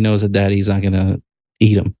it? Because he knows that daddy's not going to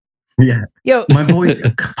eat them. Yeah. Yo, My boy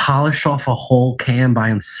polished off a whole can by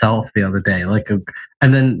himself the other day,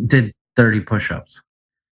 and then did 30 push-ups.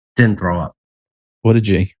 Didn't throw up. What a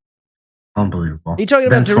G. Unbelievable. Are you talking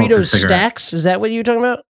Then about smoked a Doritos cigarette. Stacks? Is that what you were talking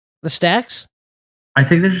about? The Stacks? I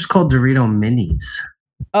think they're just called Dorito Minis.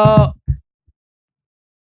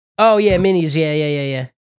 Oh yeah, minis. Yeah.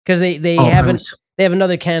 Because they Oh, haven't. They have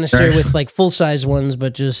another canister They're with like full size ones,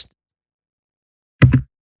 but just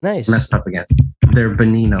nice. messed up again. They're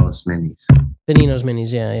Beninos Minis. Beninos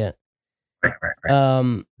minis. Yeah. Right.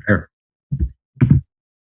 Sure.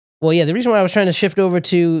 Well, yeah. The reason why I was trying to shift over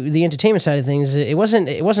to the entertainment side of things, it wasn't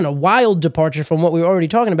a wild departure from what we were already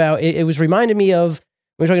talking about. It was reminding me of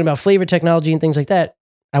we were talking about flavor technology and things like that.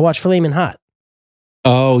 I watched Flamin' Hot.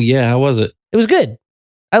 Oh, yeah. How was it? It was good.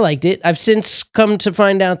 I liked it. I've since come to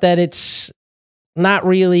find out that it's not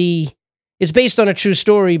really. It's based on a true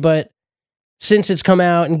story, but since it's come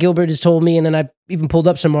out and Gilbert has told me, and then I even pulled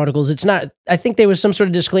up some articles, it's not. I think there was some sort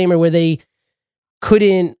of disclaimer where they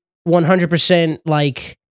couldn't 100%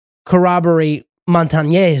 like corroborate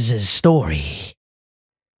Montañez's story.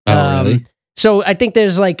 Oh, really? So I think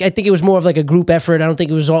it was more of like a group effort. I don't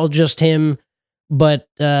think it was all just him, but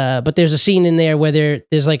there's a scene in there where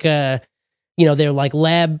there's like they're like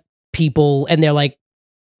lab people and they're like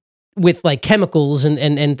with like chemicals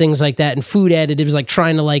and things like that and food additives, like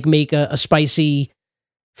trying to like make a spicy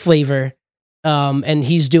flavor. And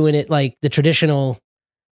he's doing it like the traditional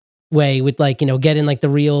way with like, getting like the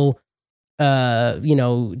real,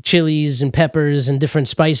 chilies and peppers and different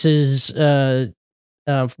spices, that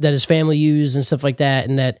his family used and stuff like that.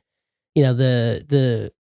 And that,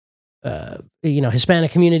 the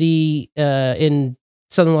Hispanic community, in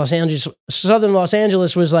Southern Los Angeles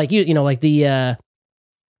was like, like the,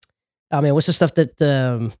 what's the stuff that,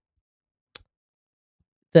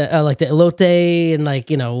 like the elote and like,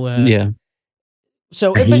 Yeah.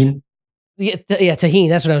 So Tajin? yeah, tahini.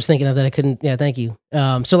 That's what I was thinking of that I couldn't. Yeah, thank you.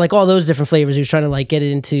 So like all those different flavors, he was trying to like get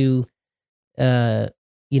it into, the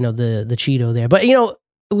Cheeto there. But it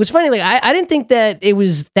was funny. Like I didn't think that it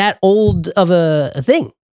was that old of a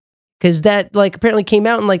thing, because that like apparently came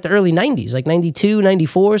out in like the early 90s, like 92,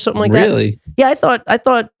 94, something like that. Really? Yeah, I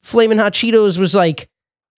thought Flamin' Hot Cheetos was like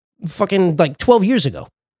fucking like 12 years ago.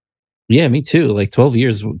 Yeah, me too. Like 12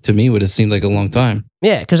 years to me would have seemed like a long time.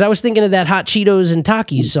 Yeah, because I was thinking of that Hot Cheetos and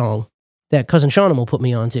Takis song that Cousin Sean put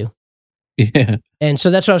me onto. Yeah. And so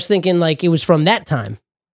that's what I was thinking, like it was from that time.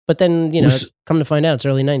 But then, you know, come to find out it's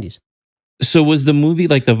early 90s. So was the movie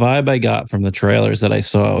like the vibe I got from the trailers that I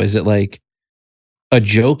saw? Is it like a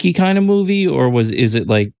jokey kind of movie, or is it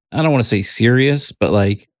like, I don't want to say serious, but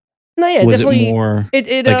like, No, yeah, was definitely. it more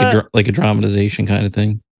It like a dramatization kind of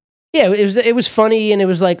thing? Yeah, it was funny and it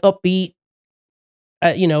was like upbeat.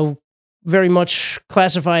 You know, very much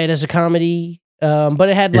classify it as a comedy. But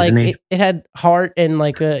it had like it had heart and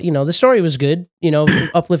like you know, the story was good. You know,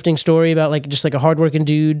 uplifting story about like just like a hardworking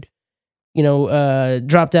dude. You know,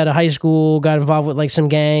 dropped out of high school, got involved with like some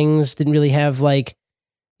gangs, didn't really have like,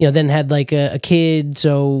 you know, then had like a kid,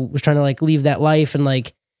 so was trying to like leave that life and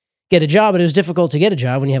like get a job, but it was difficult to get a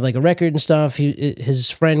job when you have like a record and stuff. His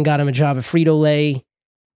friend got him a job at Frito-Lay,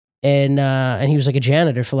 and he was like a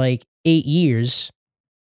janitor for like 8 years,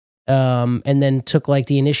 and then took like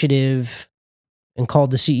the initiative and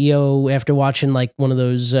called the CEO after watching like one of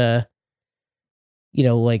those, you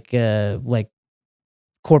know, like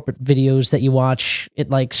corporate videos that you watch.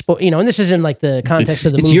 It like you know, and this is in like the context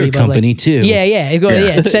of the it's movie. Your company like, too. Yeah.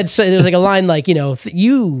 It said so, there was like a line like, you know,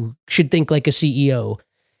 you should think like a CEO,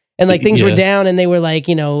 and like things were down, and they were like,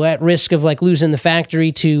 you know, at risk of like losing the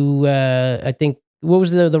factory to I think what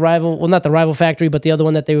was the rival? Well, not the rival factory, but the other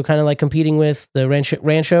one that they were kind of like competing with, the Rancho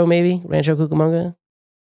Cucamonga.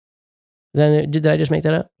 Then did I just make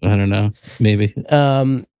that up? I don't know. Maybe.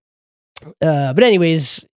 But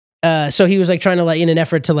anyways. So he was like trying to like in an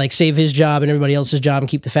effort to like save his job and everybody else's job and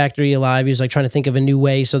keep the factory alive. He was like trying to think of a new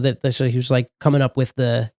way so he was like coming up with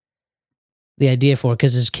the idea for it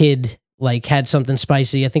because his kid like had something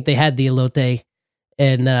spicy. I think they had the elote,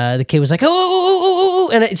 and the kid was like,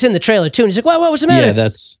 oh, and it's in the trailer too. And he's like, what was the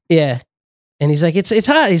matter? Yeah. And he's like, it's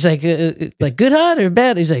hot. He's like good hot or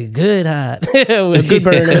bad? He's like, good hot, good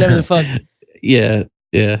burn or whatever the fuck. Yeah.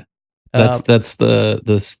 That's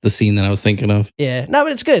the scene that I was thinking of. Yeah, no,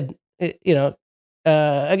 but it's good. You know,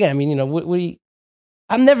 again, I mean, you know,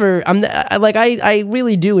 I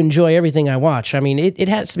really do enjoy everything I watch. I mean, it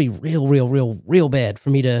has to be real bad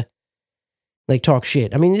for me to like talk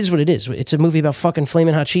shit. I mean, it is what it is. It's a movie about fucking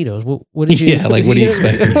Flamin' Hot Cheetos. What did you? Yeah, like what do you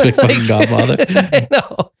expect? You expect fucking Godfather?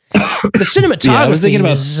 No, the cinematography. Yeah, I was thinking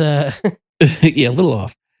about. Is, yeah, a little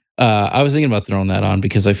off. I was thinking about throwing that on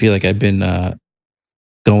because I feel like I've been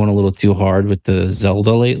going a little too hard with the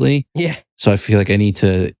Zelda lately. Yeah. So I feel like I need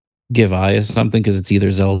to give Aya something because it's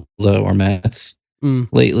either Zelda or Mets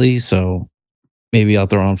lately. So maybe I'll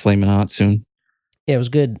throw on Flamin' Hot soon. Yeah, it was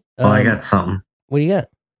good. I got something. What do you got?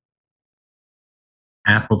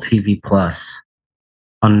 Apple TV Plus.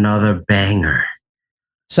 Another banger.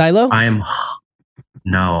 Silo? I'm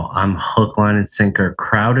hook, line, and sinker.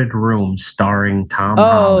 Crowded Room starring Tom Oh,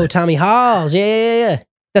 Holland. Tommy Halls. Yeah.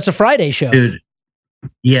 That's a Friday show. Dude.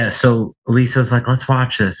 Yeah, so Lisa was like, let's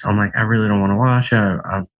watch this. I'm like, I really don't want to watch it.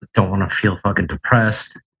 I don't want to feel fucking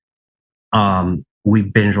depressed. We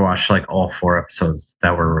binge watched like all 4 episodes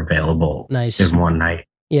that were available in one night.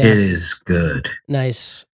 Yeah. It is good.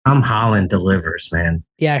 Nice. Tom Holland delivers, man.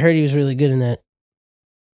 Yeah, I heard he was really good in that.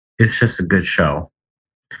 It's just a good show.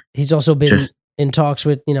 He's also been in talks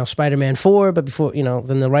with, you know, Spider-Man 4, but before, you know,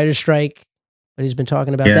 then the writer's strike. But he's been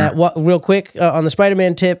talking about that. What, real quick, on the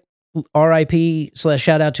Spider-Man tip, RIP /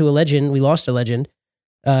 shout out to a legend. We lost a legend,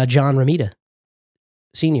 John Romita,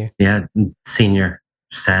 Sr. Yeah, Senior.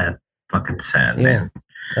 Sad. Fucking sad, man.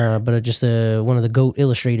 But just one of the GOAT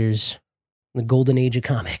illustrators, the golden age of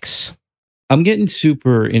comics. I'm getting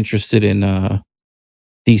super interested in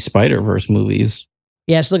these Spider-Verse movies.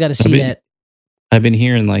 Yeah, I still got to see that. I've been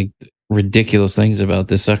hearing like ridiculous things about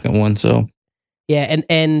this second one, so... Yeah,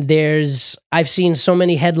 and I've seen so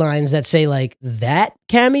many headlines that say like that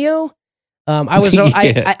cameo. I was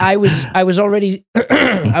I was already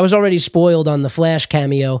I was already spoiled on the Flash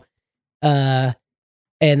cameo, and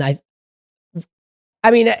I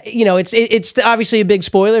mean, you know, it's obviously a big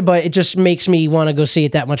spoiler, but it just makes me want to go see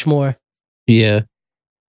it that much more. Yeah.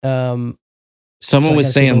 Someone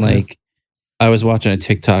was saying like, I was watching a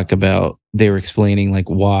TikTok about they were explaining like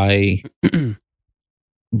why.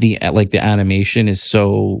 The animation is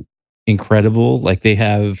so incredible. Like they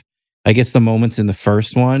have, I guess, the moments in the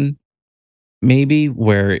first one, maybe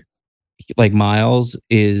where like Miles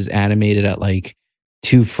is animated at like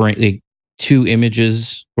 1 frame per 2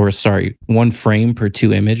 images.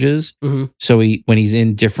 Mm-hmm. So when he's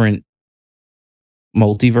in different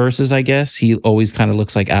multiverses, I guess, he always kind of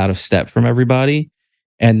looks like out of step from everybody.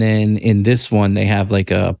 And then in this one, they have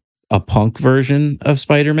like a punk version of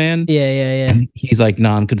Spider-Man. Yeah. And he's like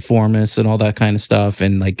nonconformist and all that kind of stuff,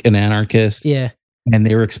 and like an anarchist. Yeah. And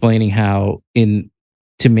they were explaining how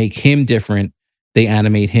to make him different, they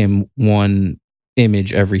animate him one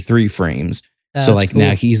image every 3 frames. So That's like cool.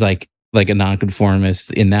 now he's like a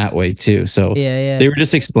nonconformist in that way too. So Yeah. they were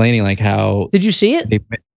just explaining like how Did you see it?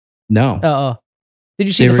 no. Oh. Did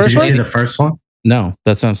you see They the were first Did you see one? the first one? No,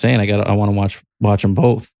 that's what I'm saying. I want to watch them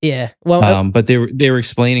both. Yeah. Well, But they were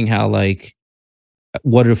explaining how like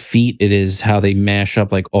what a feat it is how they mash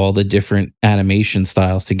up like all the different animation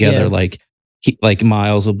styles together. Yeah. Like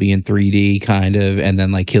Miles will be in 3D kind of, and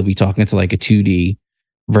then like he'll be talking to like a 2D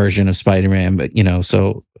version of Spider-Man. But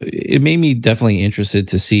so it made me definitely interested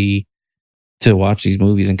to watch these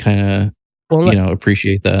movies and kind of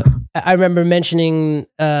appreciate that. I remember mentioning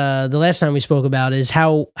the last time we spoke about is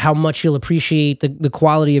how much you'll appreciate the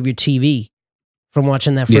quality of your TV from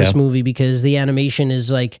watching that first movie, because the animation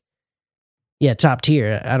is like, top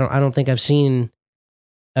tier. I don't think I've seen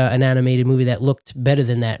an animated movie that looked better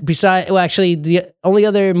than that. Actually, the only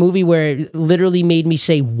other movie where it literally made me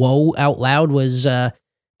say "whoa" out loud was the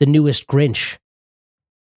newest Grinch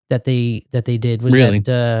that they did. Was Really?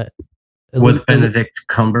 that With Benedict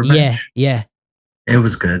Cumberbatch? Yeah. It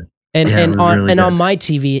was good. And Yeah, it and was on really and on good. my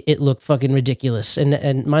TV, it looked fucking ridiculous.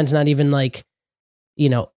 And mine's not even like, you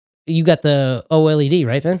got the OLED,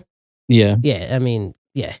 right, Ben? Yeah. Yeah, I mean,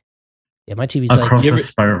 yeah. My TV's Across like, the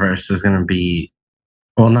Spider-Verse is going to be,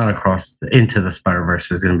 well, not across, Into the Spider-Verse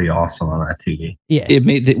is going to be awesome on that TV. yeah. It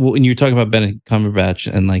made when you're talking about Benedict Cumberbatch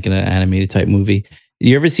and like in an animated type movie,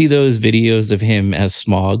 you ever see those videos of him as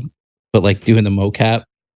Smog, but like doing the mocap?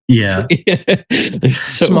 Yeah. They're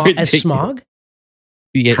so As ridiculous. Smog?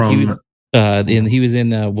 Yeah, he was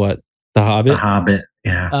in what? The Hobbit? The Hobbit.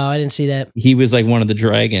 Yeah. Oh, I didn't see that. He was like one of the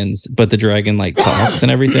dragons, but the dragon like talks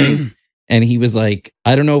and everything. And he was like,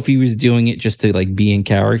 I don't know if he was doing it just to like be in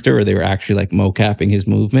character or they were actually like mocapping his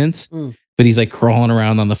movements. But he's like crawling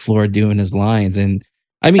around on the floor doing his lines. And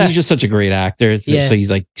I mean, he's just such a great actor. It's just, so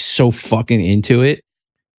he's like so fucking into it.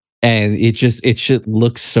 And it just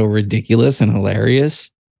looks so ridiculous and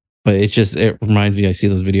hilarious. But it reminds me, I see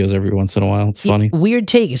those videos every once in a while. It's funny. Weird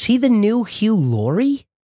take. Is he the new Hugh Laurie?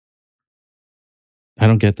 I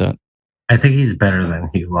don't get that. I think he's better than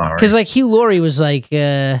Hugh Laurie. Because like Hugh Laurie was like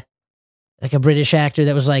a British actor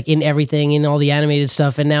that was like in everything, in all the animated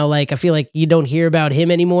stuff, and now like I feel like you don't hear about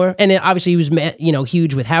him anymore. And obviously he was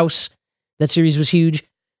huge with House. That series was huge.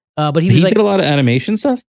 But he was did a lot of animation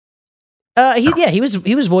stuff. He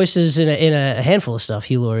was voices in a handful of stuff.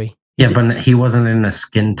 Hugh Laurie. Yeah, but he wasn't in a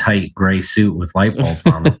skin tight gray suit with light bulbs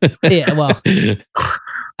on him. Yeah, well,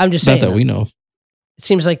 I'm just Not saying. that we know of. It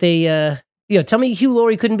seems like they, tell me Hugh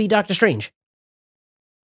Laurie couldn't be Doctor Strange.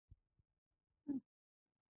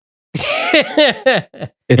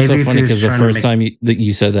 It's so Maybe if funny he was because the trying to first make- time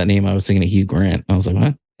you said that name, I was thinking of Hugh Grant. I was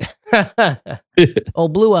like, what?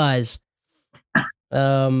 Old Blue Eyes.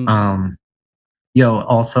 Also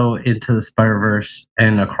Into the Spider-Verse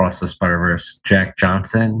and Across the Spider-Verse, Jack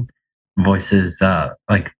Johnson voices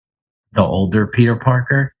like the older Peter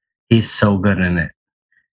Parker. He's so good in it.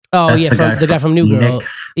 Oh, That's yeah, the guy from New Girl. Nick,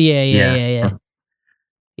 Yeah.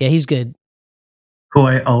 Yeah, he's good. who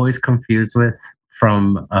I always confuse with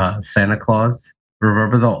from Santa Claus.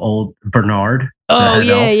 Remember the old Bernard? the Oh, head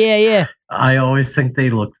elf? yeah. I always think they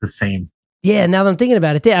look the same. Yeah, now that I'm thinking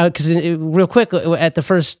about it, because real quick, at the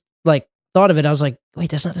first like thought of it, I was like, wait,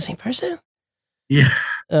 that's not the same person? Yeah.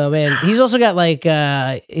 Oh, man. He's also got like,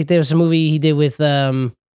 there was a movie he did with,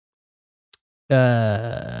 who,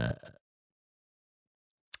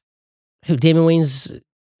 Damon Wayne's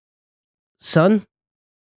son?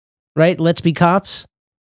 Right? Let's Be Cops.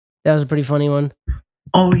 That was a pretty funny one.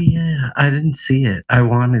 Oh yeah, I didn't see it. I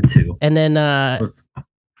wanted to. And then Was-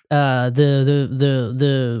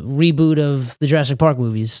 the reboot of the Jurassic Park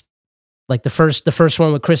movies, like the first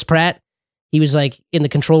one with Chris Pratt. He was like in the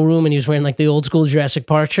control room and he was wearing like the old school Jurassic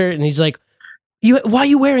Park shirt, and he's like, why are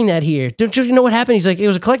you wearing that here? Don't you know what happened? He's like, it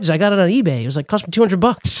was a collector's. I got it on eBay. It was like cost me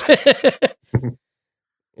 $200.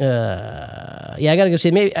 Yeah, I gotta go see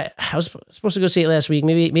it. Maybe I was supposed to go see it last week.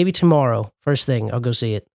 Maybe tomorrow, first thing, I'll go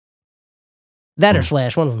see it. That or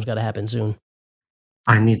Flash. One of them's got to happen soon.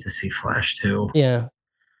 I need to see Flash too. Yeah.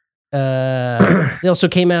 They also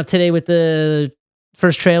came out today with the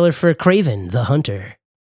first trailer for Kraven the Hunter.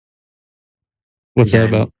 What's that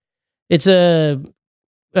about? It's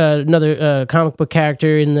another comic book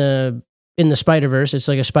character in the Spider-Verse. It's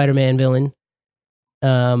like a Spider-Man villain.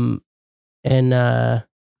 And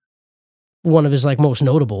one of his like most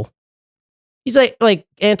notable He's like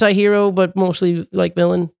anti-hero, but mostly like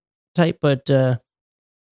villain type. But yeah,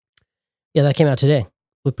 that came out today.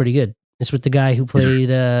 Looked pretty good. It's with the guy who played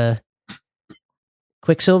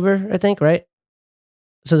Quicksilver, I think, right?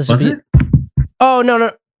 So this Was would it? be. Oh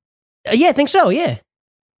no. Yeah, I think so. Yeah,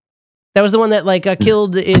 that was the one that like got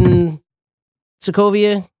killed in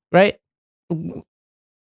Sokovia, right?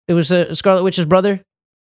 It was Scarlet Witch's brother.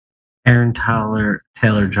 Aaron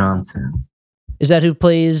Taylor Johnson. Is that who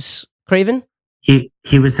plays Craven? He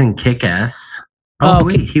was in Kick-Ass. Oh,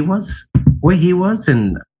 wait, he was. Wait, he was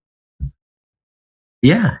in.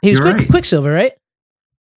 Yeah, He was you're right. Quicksilver, right?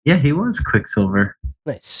 Yeah, he was Quicksilver.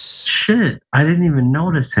 Nice. Shit, I didn't even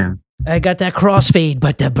notice him. I got that crossfade,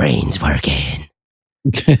 but the brain's working.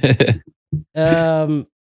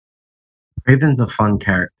 Raven's a fun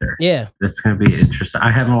character. Yeah. That's going to be interesting. I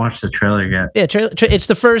haven't watched the trailer yet. Yeah, it's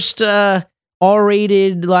the first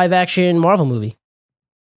R-rated live-action Marvel movie.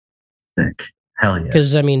 Sick. Hell yeah.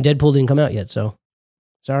 Because, I mean, Deadpool didn't come out yet, so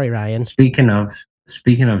sorry, Ryan. Speaking of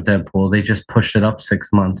Deadpool, they just pushed it up 6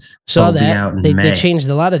 months. Saw It'll be that. out in They May. changed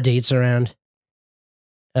a lot of dates around.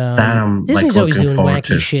 Disney's always looking doing forward wacky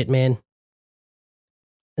to. shit, man.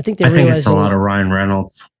 I think I they're think it's a realizing. lot of Ryan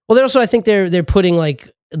Reynolds. Well, they're also, I think they're putting like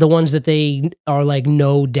the ones that they are like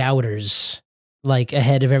no doubters like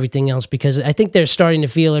ahead of everything else, because I think they're starting to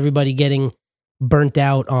feel everybody getting burnt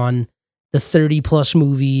out on the 30 plus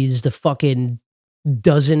movies, the fucking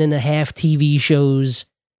 12 TV shows.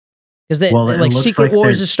 Because Well, it like looks Secret like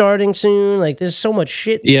Wars they're- is starting soon. Like there's so much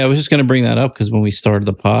shit. Yeah, I was just going to bring that up because when we started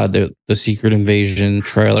the pod, the Secret Invasion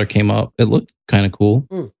trailer came up. It looked kind of cool.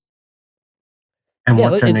 And Yeah,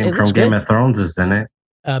 what's her it name looks from Game good. of Thrones is in it.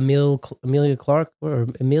 Amelia Clark or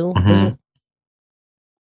Emil? Was Mhm. it?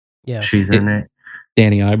 Yeah, She's in it.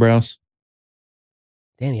 Danny Eyebrows.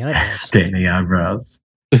 Danny Eyebrows. Danny Eyebrows.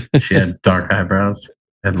 She had dark eyebrows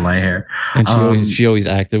and light hair. And Um, she always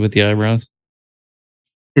acted with the eyebrows.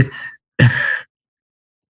 It's.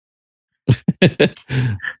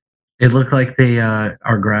 It looked like they are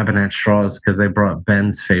grabbing at straws because they brought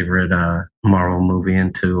Ben's favorite Marvel movie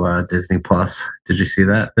into Disney Plus. Did you see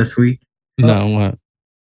that this week? No, what?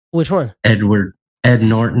 Which one? Ed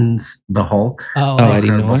Norton's The Hulk. Oh, Oh, Eddie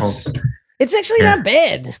Incredible Norris. Hulk. it's actually Yeah. not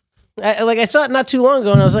bad. I saw it not too long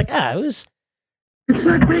ago, and I was like, it It's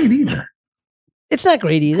not great either. it's not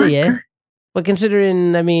great It's either, not yeah. great. But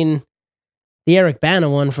considering, I mean, the Eric Bana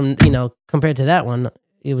one from compared to that one,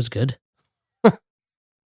 it was good.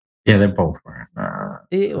 Yeah, they both were.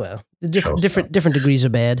 Well, different Showstoppers. degrees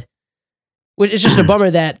of bad. Which it's just a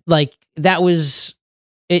bummer that like it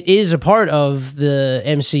is a part of the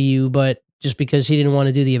MCU, but just because he didn't want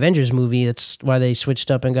to do the Avengers movie, that's why they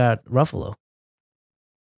switched up and got Ruffalo,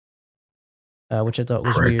 which I thought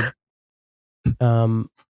was Prick. weird.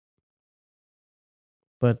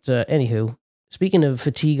 But anywho, speaking of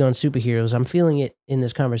fatigue on superheroes, I'm feeling it in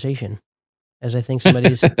this conversation, as I think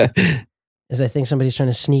somebody's trying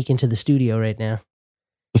to sneak into the studio right now.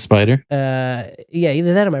 The spider. Yeah,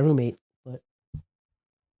 either that or my roommate. But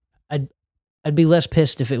I'd be less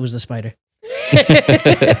pissed if it was the spider.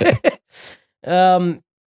 Pat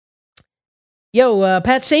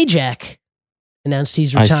Sajak announced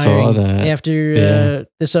he's I saw retiring that. after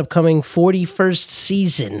this upcoming 41st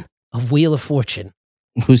season of Wheel of Fortune.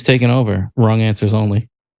 Who's taking over? Wrong answers only.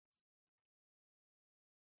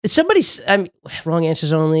 Wrong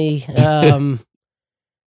answers only.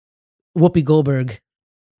 Whoopi Goldberg.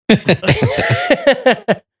 I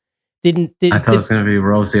thought it was going to be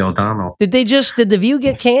Rosie O'Donnell. Did The View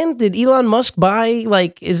get canned? Did Elon Musk buy,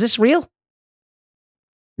 is this real?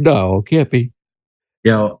 No, can't be.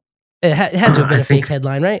 Yo, It had to have been I a fake think-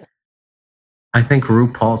 headline, right? I think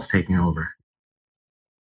RuPaul's taking over.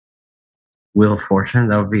 Wheel of Fortune,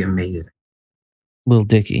 that would be amazing. Lil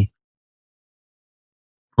Dicky.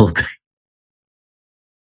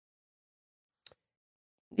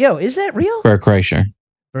 Yo, is that real? Bert Kreischer.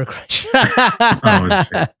 Oh,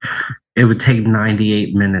 shit. It would take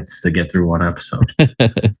 98 minutes to get through one episode. Yeah,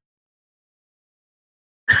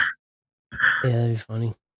 that'd be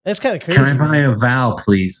funny. That's kind of crazy. Can I buy a vowel,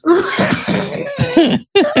 please?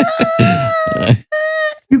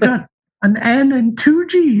 You got an N and two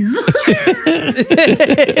G's.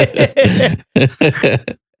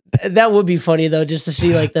 That would be funny though, just to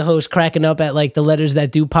see like the host cracking up at like the letters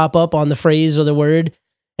that do pop up on the phrase or the word,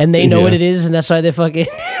 and they know Yeah. what it is, and that's why they fucking.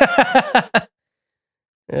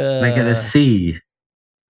 I get a C,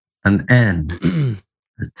 an N,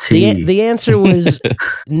 a T. The answer was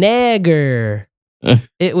Nagger.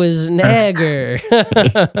 It was Nagger.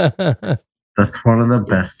 That's one of the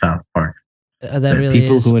best South Park That really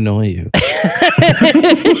People is. who annoy you.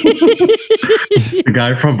 The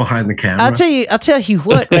guy from behind the camera. I'll tell you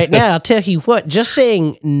what right now. I'll tell you what. Just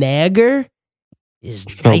saying nagger is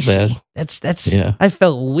Felt dicey. bad. That's. Yeah. I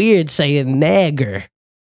felt weird saying nagger.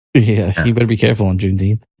 Yeah, you better be careful on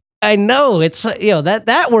Juneteenth. I know it's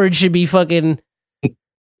that word should be fucking.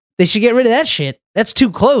 They should get rid of that shit. That's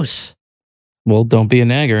too close. Well, don't be a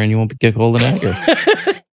nagger and you won't get called a nagger.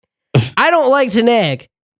 I don't like to nag,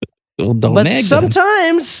 Well, don't but nag then.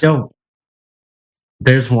 sometimes. Yo,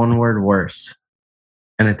 there's one word worse,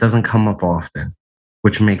 and it doesn't come up often,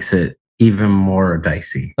 which makes it even more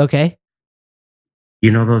dicey. Okay.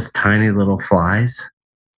 You know those tiny little flies?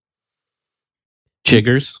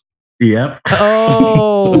 Chiggers. Yep.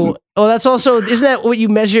 Oh, that's also, isn't that what you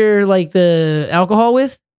measure like the alcohol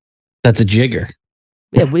with? That's a jigger.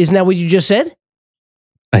 Yeah, isn't that what you just said?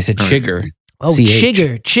 I said chigger. Oh,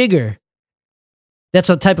 CH. chigger. That's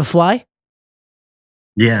a type of fly?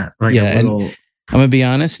 Yeah. Like Yeah, a and- little. I'm gonna be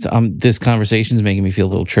honest. This conversation is making me feel a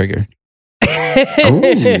little triggered. Oh,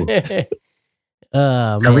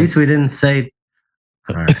 man. At least we didn't say.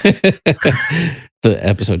 All right. The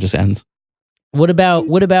episode just ends. What about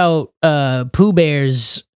Pooh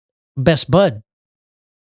Bear's best bud?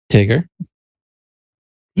 Tigger.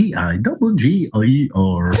 EIGGER.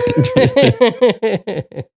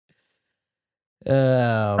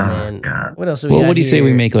 Oh man. God. What else do we Well, got what do you say we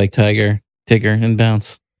here? make like Tiger, Tigger, and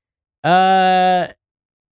Bounce? Yeah.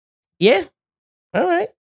 All right.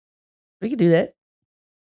 We could do that.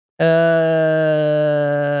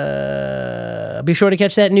 Be sure to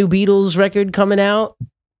catch that new Beatles record coming out.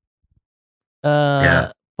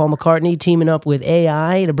 Yeah. Paul McCartney teaming up with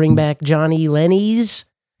AI to bring back Johnny Lenny's.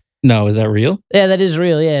 No, is that real? Yeah, that is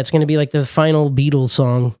real. Yeah, it's going to be like the final Beatles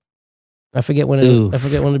song. I forget when Oof.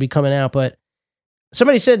 it'll be coming out, but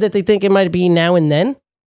somebody said that they think it might be Now and Then.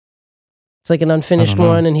 It's like an unfinished know.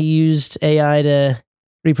 one, and he used AI to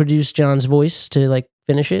reproduce John's voice to like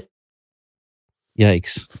finish it.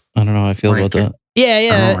 Yikes! I don't know how I feel Like about it. that. Yeah, I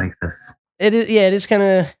yeah. don't like this. It is. Yeah, it is kind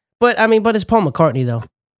of. But it's Paul McCartney though.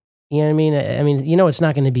 You know what I mean? It's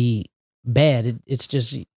not going to be bad. It's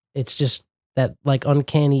just that like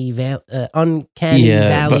uncanny Yeah,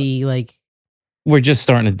 valley like. We're just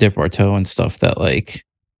starting to dip our toe in stuff that like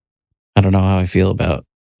I don't know how I feel about.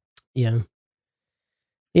 Yeah.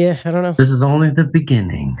 Yeah, I don't know. This is only the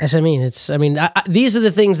beginning. That's what I mean. These are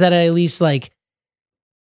the things that I at least like.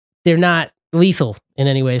 They're not lethal in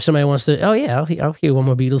any way. If somebody wants to, oh yeah, I'll hear one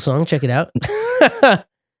more Beatles song. Check it out.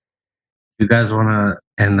 You guys want to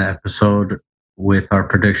end the episode with our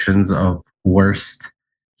predictions of worst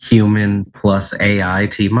human plus AI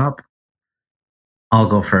team up? I'll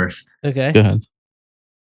go first. Okay. Go ahead.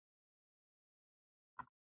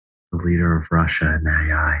 The leader of Russia and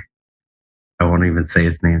AI. I won't even say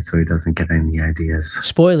his name so he doesn't get any ideas.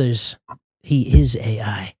 Spoilers. He is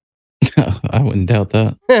AI. I wouldn't doubt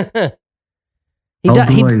that. he How died.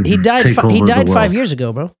 do I He died. take He over the died 5 world? years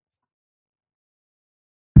ago, bro.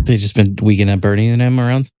 They just been weekend at Bernie and them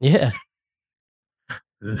around. Yeah.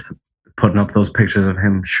 Just putting up those pictures of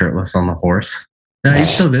him shirtless on the horse. Yeah, he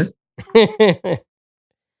still did.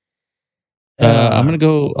 I'm gonna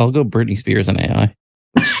go. I'll go Britney Spears and AI.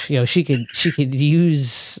 She could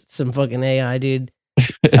use some fucking AI, dude.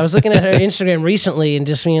 I was looking at her Instagram recently and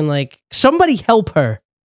just being like, somebody help her.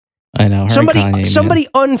 I know. Her and Kanye, Somebody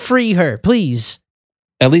unfree her, please.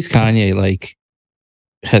 man. At least Kanye like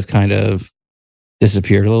has kind of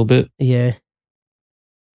disappeared a little bit. Yeah.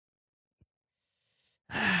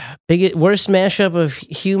 Worst mashup of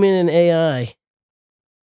human and AI.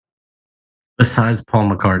 Besides Paul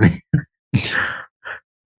McCartney.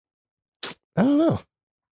 I don't know.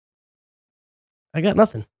 I got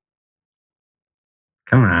nothing.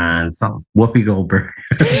 Come on, it's not Whoopi Goldberg.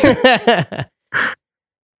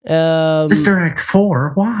 Mr. Act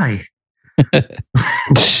 4, why?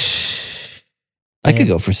 I could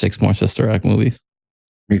go for 6 more Sister Act movies.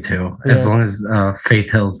 Me too. Yeah. As long as Faith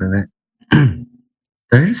Hill's in it.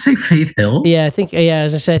 Did I just say Faith Hill? Yeah, I think. Yeah,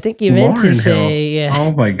 as I said, I think you meant to Lauryn say. Hill. Yeah.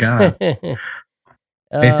 Oh my God. Faith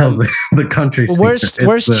Hill's the country singer. Worst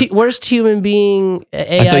It's worst human being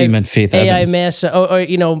AI. I thought you meant Faith AI Evans. mass, or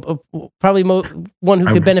probably one who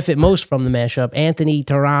could benefit most from the mashup, Anthony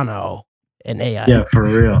Tarano and AI. yeah, for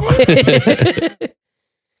real.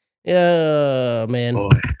 Oh man. Boy.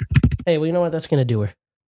 Hey, well, you know what? That's gonna do her.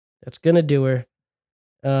 That's gonna do her.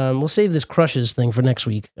 We'll save this crushes thing for next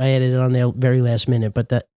week. I added it on there very last minute, but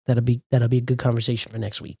that'll be a good conversation for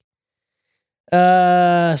next week.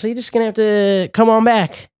 So you're just gonna have to come on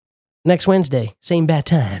back next Wednesday. Same bad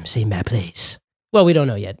time, same bad place. Well, we don't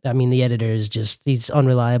know yet. I mean, the editor is he's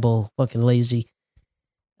unreliable, fucking lazy.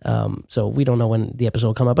 So we don't know when the episode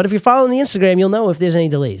will come up. But if you're following the Instagram, you'll know if there's any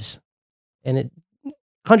delays. And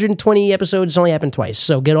 120 episodes only happened twice.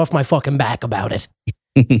 So get off my fucking back about it.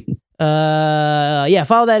 Yeah,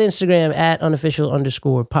 follow that Instagram at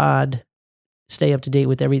unofficial_pod. Stay up to date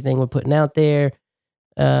with everything we're putting out there.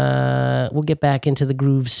 We'll get back into the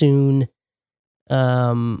groove soon.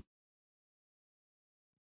 Follow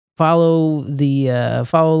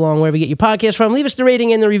along wherever you get your podcast from. Leave us the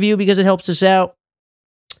rating and the review because it helps us out.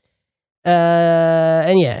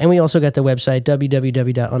 And we also got the website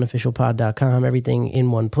www.unofficialpod.com. Everything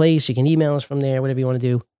in one place. You can email us from there, whatever you want to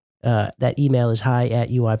do. That email is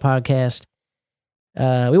hi@uipodcast.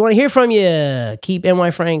 We want to hear from you. Keep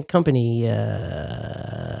NY Frank company.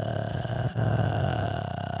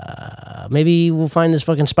 Maybe we'll find this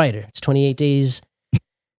fucking spider. It's 28 days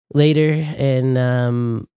later, and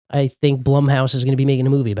I think Blumhouse is going to be making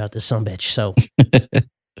a movie about this sumbitch. So,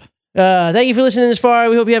 thank you for listening this far.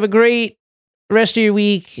 We hope you have a great rest of your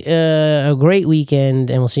week, a great weekend,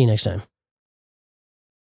 and we'll see you next time.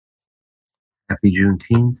 Happy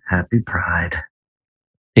Juneteenth. Happy Pride.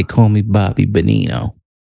 They call me Bobby Benino.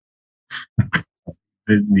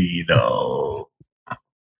 Benito.